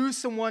city knew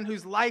someone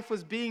whose life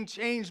was being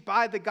changed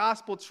by the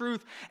gospel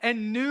truth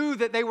and knew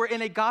that they were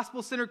in a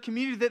gospel-centered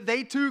community that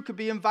they too could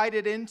be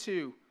invited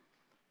into?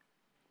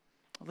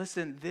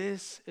 Listen,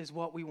 this is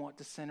what we want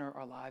to center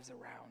our lives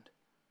around.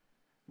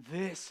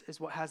 This is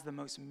what has the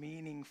most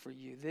meaning for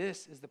you.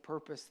 This is the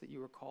purpose that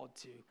you were called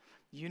to.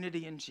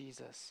 Unity in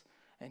Jesus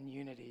and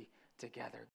unity together.